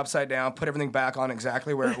 flip it upside down, put everything back on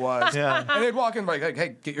exactly where it was. Yeah. And they'd walk in like,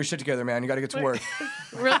 hey, get your shit together, man. You got to get to work.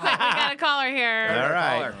 Real quick, we got a caller here. All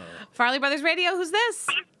right. Farley Brothers Radio. Who's this?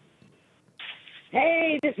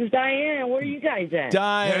 Hey, this is Diane. Where are you guys at?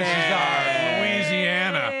 Diane,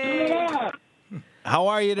 Louisiana. Yeah, how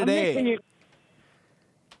are you I'm missing today?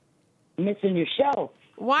 missing your show.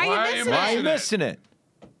 Why Why are are you you missing Why are you it? missing it?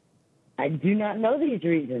 I do not know these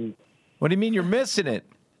reasons. What do you mean you're missing it?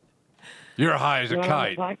 You're high as a You're on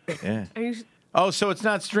kite. the podcast. Yeah. Are you, Oh, so it's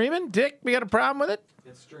not streaming? Dick, we got a problem with it?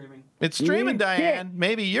 It's streaming. It's streaming, Yeah, Diane.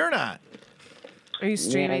 Maybe you're not. are you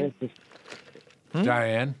streaming? Yeah, this is-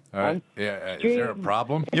 Diane, all right. Yeah, is there a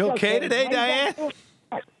problem? You It's okay today, How you guys Diane?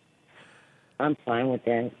 doing? I'm fine with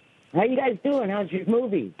that. How you guys doing? How's your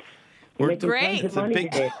movie? We're Making great. tons of It's a money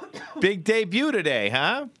big- today. Big debut today,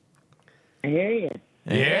 huh? I hear you.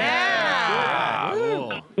 Yeah.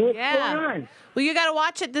 Cool. What's Yeah. going on? Well, you got to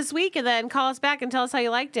watch it this week and then call us back and tell us how you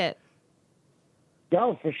liked it.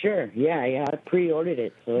 Oh, for sure. Yeah, I pre-ordered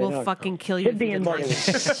it. So We'll fucking kill you. Should if be you in didn't like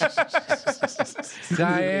it.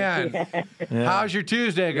 Diane, how's your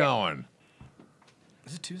Tuesday going?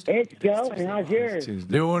 Is it Tuesday? It's going. How's yours?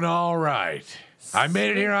 Doing all right. I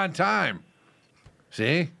made it here on time.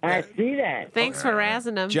 See? I see that. Thanks for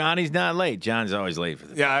razzing him. Johnny's not late. John's always late for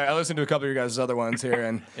this. Yeah, I listened to a couple of your guys' other ones here,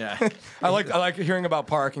 and Yeah. I like hearing about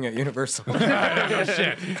parking at Universal. No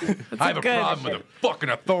shit. I have a good- problem with the fucking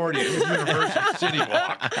authority of University City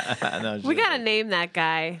Walk. No, We gotta name that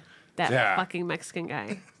guy. That Yeah. fucking Mexican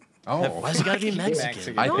guy. Oh, Why's he gotta be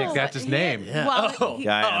Mexican? I think No, that's his he- name. Well, Oh, he-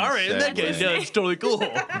 Guy on all the right. In that Segway. case, yeah, it's totally cool.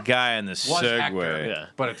 Guy in the Was Segway. Hector, Yeah.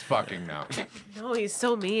 but it's fucking now. no, he's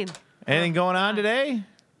so mean. Anything going on today?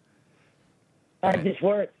 I just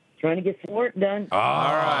work. Trying to get some work done. All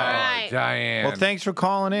right. Diane. Well, thanks for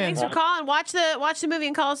calling in. Thanks for calling. Watch the movie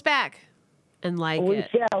and call us back. And like We it.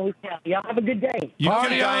 shall. We shall. Y'all have a good day. You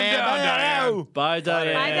Party too, on Diane. down, Diane. Bye,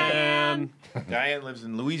 Diane. Bye, Diane. Diane lives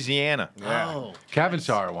in Louisiana. Oh. Kevin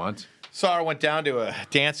saw her once. Sarah went down to a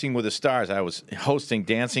Dancing with the Stars. I was hosting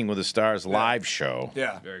Dancing with the Stars live show.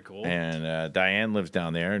 Yeah. Very cool. And Diane lives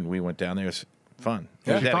down there, and we went down there. It was fun.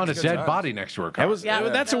 Yeah. She That- found a good dead times. body next to her car. That was Yeah.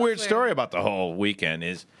 that's That a was weird weird. story about the whole weekend.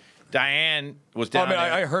 Is Diane was Well, down I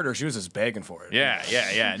mean, there. I heard her. She was just begging for it. Yeah.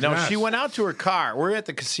 No, Yes. she went out to her car. We're at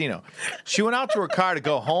the casino. She went out to her car to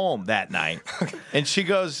go home that night, and she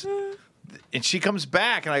goes, and she comes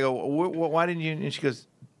back, and I go, why didn't you? And she goes,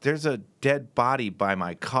 there's a dead body by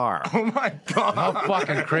my car. Oh my god. How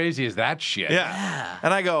fucking crazy is that shit? Yeah.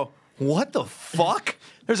 And I go, what the fuck?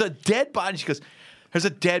 There's a dead body. And she goes, there's a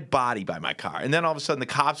dead body by my car. And then all of a sudden the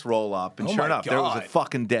cops roll up, and Oh sure my enough, there was a God.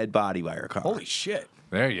 fucking dead body by her car. Holy shit.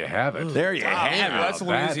 There you have it. There you Wow, have it. that's That's-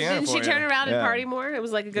 Louisiana Didn't she for turn you. around and Yeah. party more? It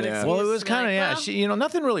was like a good Yeah. excuse. Well, it was to be kind of, like, yeah. well, She,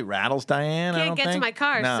 nothing really rattles Diane. I Can't don't get to think. my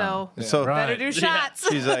car, No. so- So Right. better do shots.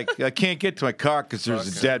 she's like, I can't get to my car because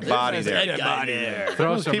there's a dead body there. Dead guy there.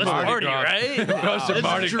 Throw some people Mardi Party, Gras. right? Throw some Let's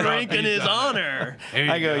Mardi Gras drink in beads his on it. honor. There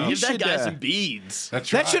you I go, go. you Give that should, guy some beads.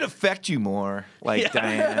 That's That right. should affect you more, like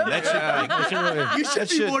Diane. That should, You should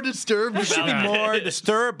be be more more disturbed. you should be more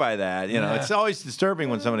disturbed by that. You know, it's always disturbing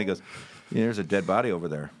when somebody goes, yeah, there's a dead body over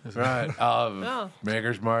there. Right.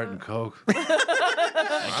 Maker's Mart and Coke.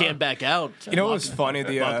 I can't back out. You know what was funny?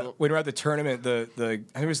 Buckle. When we were at the tournament, I think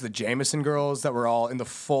it was the Jameson girls that were all in the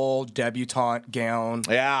full debutante gown.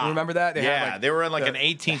 Yeah. You remember that? They Yeah, had, like, they were in like the an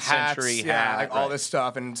 18th hats, century yeah, hat. like all right. this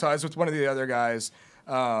stuff. And so I was with one of the other guys,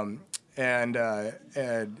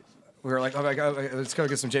 and we were like, "Oh my god, let's go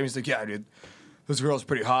get some Jameson." He's like, "Yeah, dude, those girls are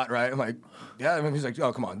pretty hot, right?" I'm like, "Yeah." And he's like,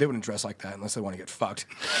 "Oh, come on, they wouldn't dress like that unless they want to get fucked."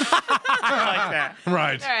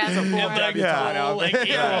 Right. That's a Yeah, boy. debutante, like,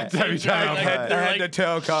 yeah. Debutante. Head They're to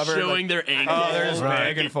toe covered, showing like, their ankles. they're just Right.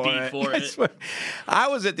 begging for Beat it. for it. I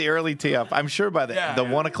was at the early tee off. I'm sure by the Yeah, the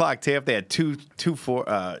yeah. 1 o'clock tee off, they had two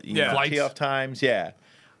Yeah. tee off times. Yeah.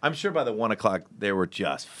 I'm sure by the 1 o'clock they were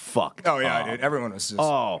just fucked. Oh yeah, up. dude, everyone was just Oh,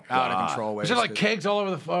 out God. of control. Was there like kegs all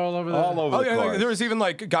over the all over Oh the yeah, course. there was even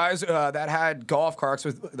like guys that had golf carts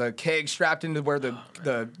with the keg strapped into where the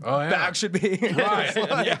Oh, yeah. bag should be. Right.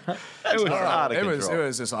 It was out of it control.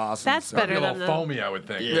 was just awesome. That's So- better A than little the. foamy, I would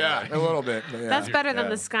think. Yeah, a little bit. but yeah. That's better than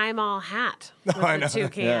the Sky Mall hat with I the know. two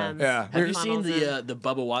cans. Yeah. Have you seen Funnels in. the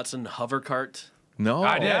Bubba Watson hover cart? No.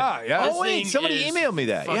 I did. Yeah, yeah. Oh, wait, thing somebody is emailed me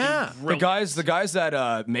that. fucking Yeah. The guys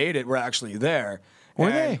that made it were actually there. Were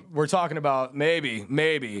And they? We're talking about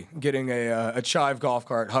maybe getting a Chive golf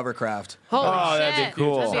cart hovercraft. Holy Oh, that'd be shit.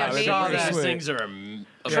 cool. That'd be I saw amazing. that. These Sweet. things are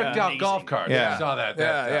Tricked out amazing. golf cart. Yeah. I saw that.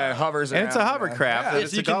 Yeah, hovers. And it's a around, hovercraft. Yeah. It's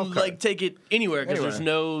Yes, a you golf can cart. like take it anywhere because Anywhere. there's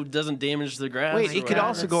no doesn't damage the grass. Wait, or it could whatever.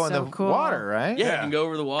 also go in so the cool. water, right? Yeah, Yeah. you can go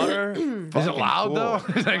over the water. Is it loud cool. though?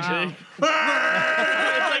 It's actually.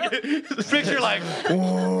 Picture like 50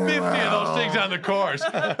 of those things on the course.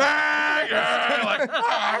 Like,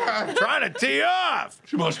 Trying to tee off.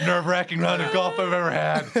 it's the most nerve-wracking round of golf I've ever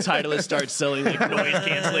had. Titleist starts selling like noise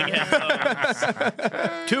canceling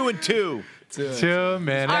headphones. 2 and 2. 2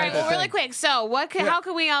 minutes. All right, well, really quick. So, how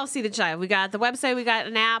can we all see the Chive? We got the website, we got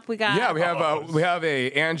an app, we got. Yeah, we have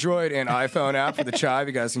a Android and iPhone app for the Chive.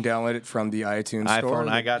 You guys can download it from the iTunes store. iPhone,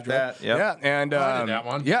 I got that. Yep. Yeah, and I did that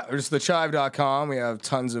one. yeah, there's thechive.com. We have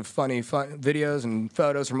tons of funny videos and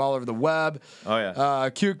photos from all over the web. Oh, yeah.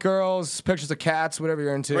 Cute girls, pictures of cats, whatever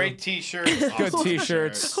you're into. Great T-shirts. Good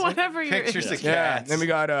T-shirts. Whatever you're Pictures of Yeah, cats. then we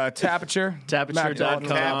got Tapature. Tapature.com.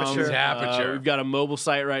 Tapature. Tapature. We've got a mobile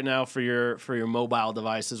site right now for your mobile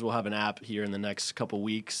devices. We'll have an app here in the next couple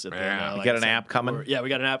weeks. And Yeah. You got an app coming? Yeah, we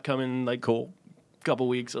got an app coming. Like cool. Couple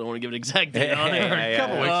weeks. I don't want to give an exact date on it. Yeah,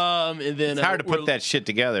 Couple weeks. And then It's hard to put that shit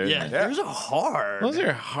together. Yeah, Isn't it? those are hard. Those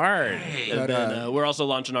are hard. And then we're also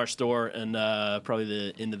launching our store and probably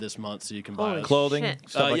the end of this month, so you can buy Holy us. Clothing, shit.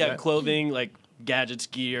 stuff like yeah, that. clothing like gadgets,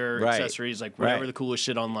 gear, Right. accessories, like whatever Right. the coolest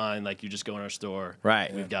shit online. Like you just go in our store.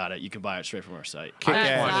 Right. We've got it. You can buy it straight from our site. Kick That's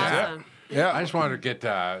ass. awesome. Yeah. I just wanted to get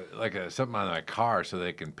something on my car so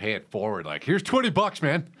they can pay it forward. Like, here's $20,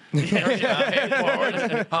 man. Pay it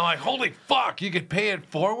forward. I'm like, holy fuck, you could pay it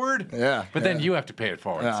forward? Yeah. But then you have to pay it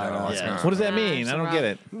forward. Yeah, I know. What does that mean? I don't get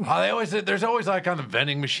it. There's always like on the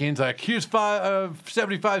vending machines, like, here's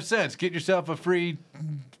 75 cents. Get yourself a free,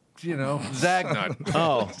 Zag nut.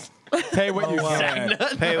 Oh. Pay what you can.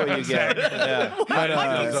 Pay what you get. Yeah.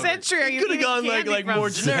 What century are you Could have gone like more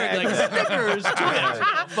generic, like Snickers.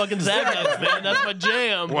 Fucking Zagnuts, man. That's my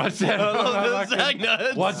jam. What's that? I love those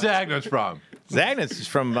Zagnuts. What's Zagnuts from? Zagnuts is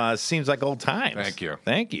from Seems Like Old Times.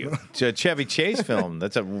 Thank you. It's a Chevy Chase film.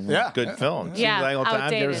 That's a good film. Yeah, Seems Like Old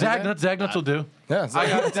Times. You ever outdated. seen that? Zagnuts will do. Yeah. I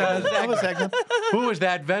got That was Zagnut. Who was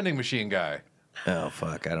that vending machine guy? Oh,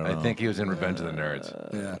 fuck. I don't know. I think he was in Revenge of the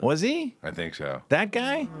Nerds. Was he? I think so. That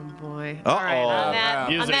guy? Boy. Uh-oh. All right,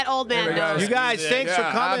 on that old man Here we go. note. You guys, thanks for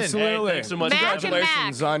coming. Absolutely. Hey, thanks so much. Mac and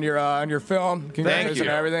Congratulations Mac. on your film. Congratulations you. on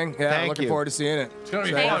everything. Yeah, Thank looking you. forward to seeing it. It's going to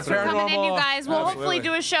be Thanks fun. for coming in, you guys. We'll hopefully Absolutely.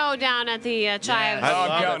 do a show down at the Chives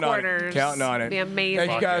I'm counting on it. quarters. Counting on it. Be amazing.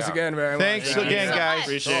 Thank you guys yeah. again very much. Thanks Yeah. again, so guys. much.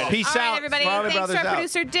 Appreciate it. Peace All right, out. everybody. Farley Thanks Brothers to our out.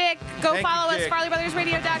 producer, Dick. Go Thank follow you, us, Dick.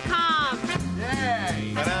 FarleyBrothersRadio.com.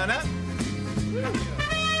 Banana.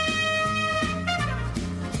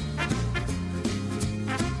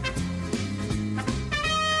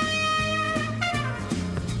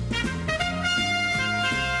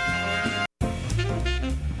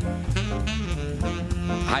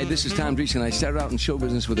 Hi, this is Tom Dreesen. I started out in show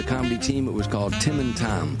business with a comedy team. It was called Tim and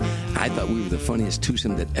Tom. I thought we were the funniest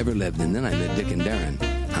twosome that ever lived, and then I met Dick and Darren.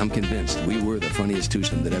 I'm convinced we were the funniest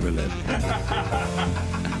twosome that ever lived.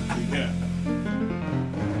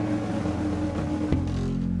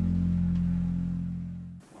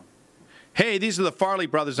 Hey, these are the Farley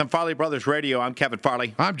Brothers on Farley Brothers Radio. I'm Kevin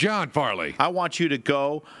Farley. I'm John Farley. I want you to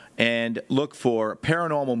go and look for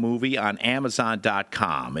Paranormal Movie on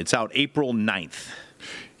Amazon.com. It's out April 9th.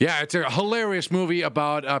 Yeah, it's a hilarious movie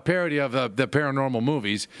about a parody of the paranormal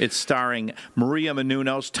movies. It's starring Maria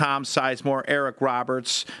Menounos, Tom Sizemore, Eric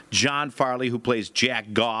Roberts, John Farley, who plays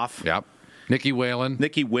Jack Goff. Yep. Nikki Whalen.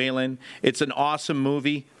 Nikki Whalen. It's an awesome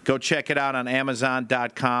movie. Go check it out on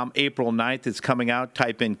Amazon.com. April 9th, it's coming out.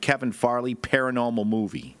 Type in Kevin Farley, Paranormal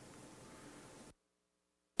Movie.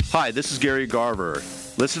 Hi, this is Gary Garver.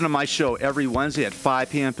 Listen to my show every Wednesday at 5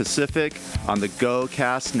 p.m. Pacific on the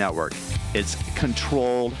GoCast Network. It's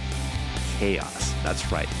Controlled Chaos.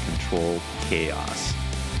 That's right, Controlled Chaos.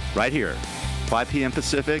 Right here, 5 p.m.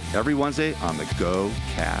 Pacific, every Wednesday on the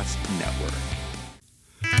GoCast Network.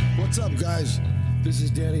 What's up, guys? This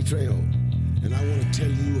is Danny Trejo, and I want to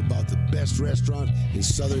tell you about the best restaurant in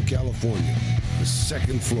Southern California, the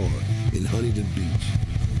Second Floor in Huntington Beach.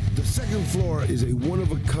 The Second Floor is a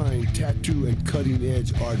one-of-a-kind tattoo and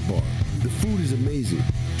cutting-edge art bar. The food is amazing.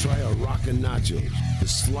 Try our Rockin' Nachos, the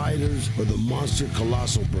sliders, or the Monster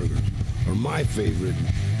Colossal Burgers, or my favorite,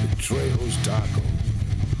 the Trejo's Taco.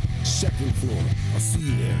 Second Floor. I'll see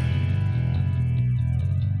you there.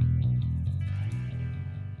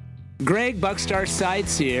 Greg Buckstar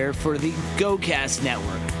Sides here for the GoCast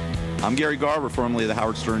Network. I'm Gary Garver, formerly of The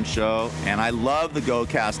Howard Stern Show, and I love the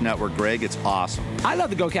GoCast Network, Greg. It's awesome. I love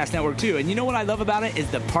the GoCast Network too, and you know what I love about it is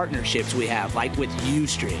the partnerships we have, like with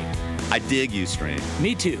Ustream. I dig Ustream.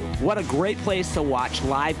 Me too. What a great place to watch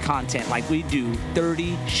live content like we do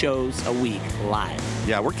 30 shows a week live.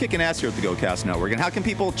 Yeah, we're kicking ass here at the GoCast Network. And how can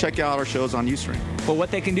people check out our shows on Ustream? Well, what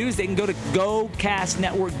they can do is they can go to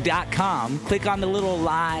GoCastNetwork.com, click on the little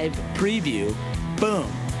live preview,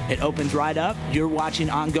 boom. It opens right up. You're watching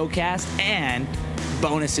on GoCast, and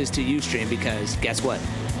bonuses to Ustream because guess what?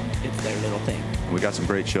 It's their little thing. We got some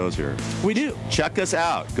great shows here. We do. Check us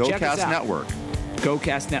out. Check us GoCast out. Network.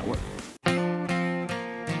 GoCast Network.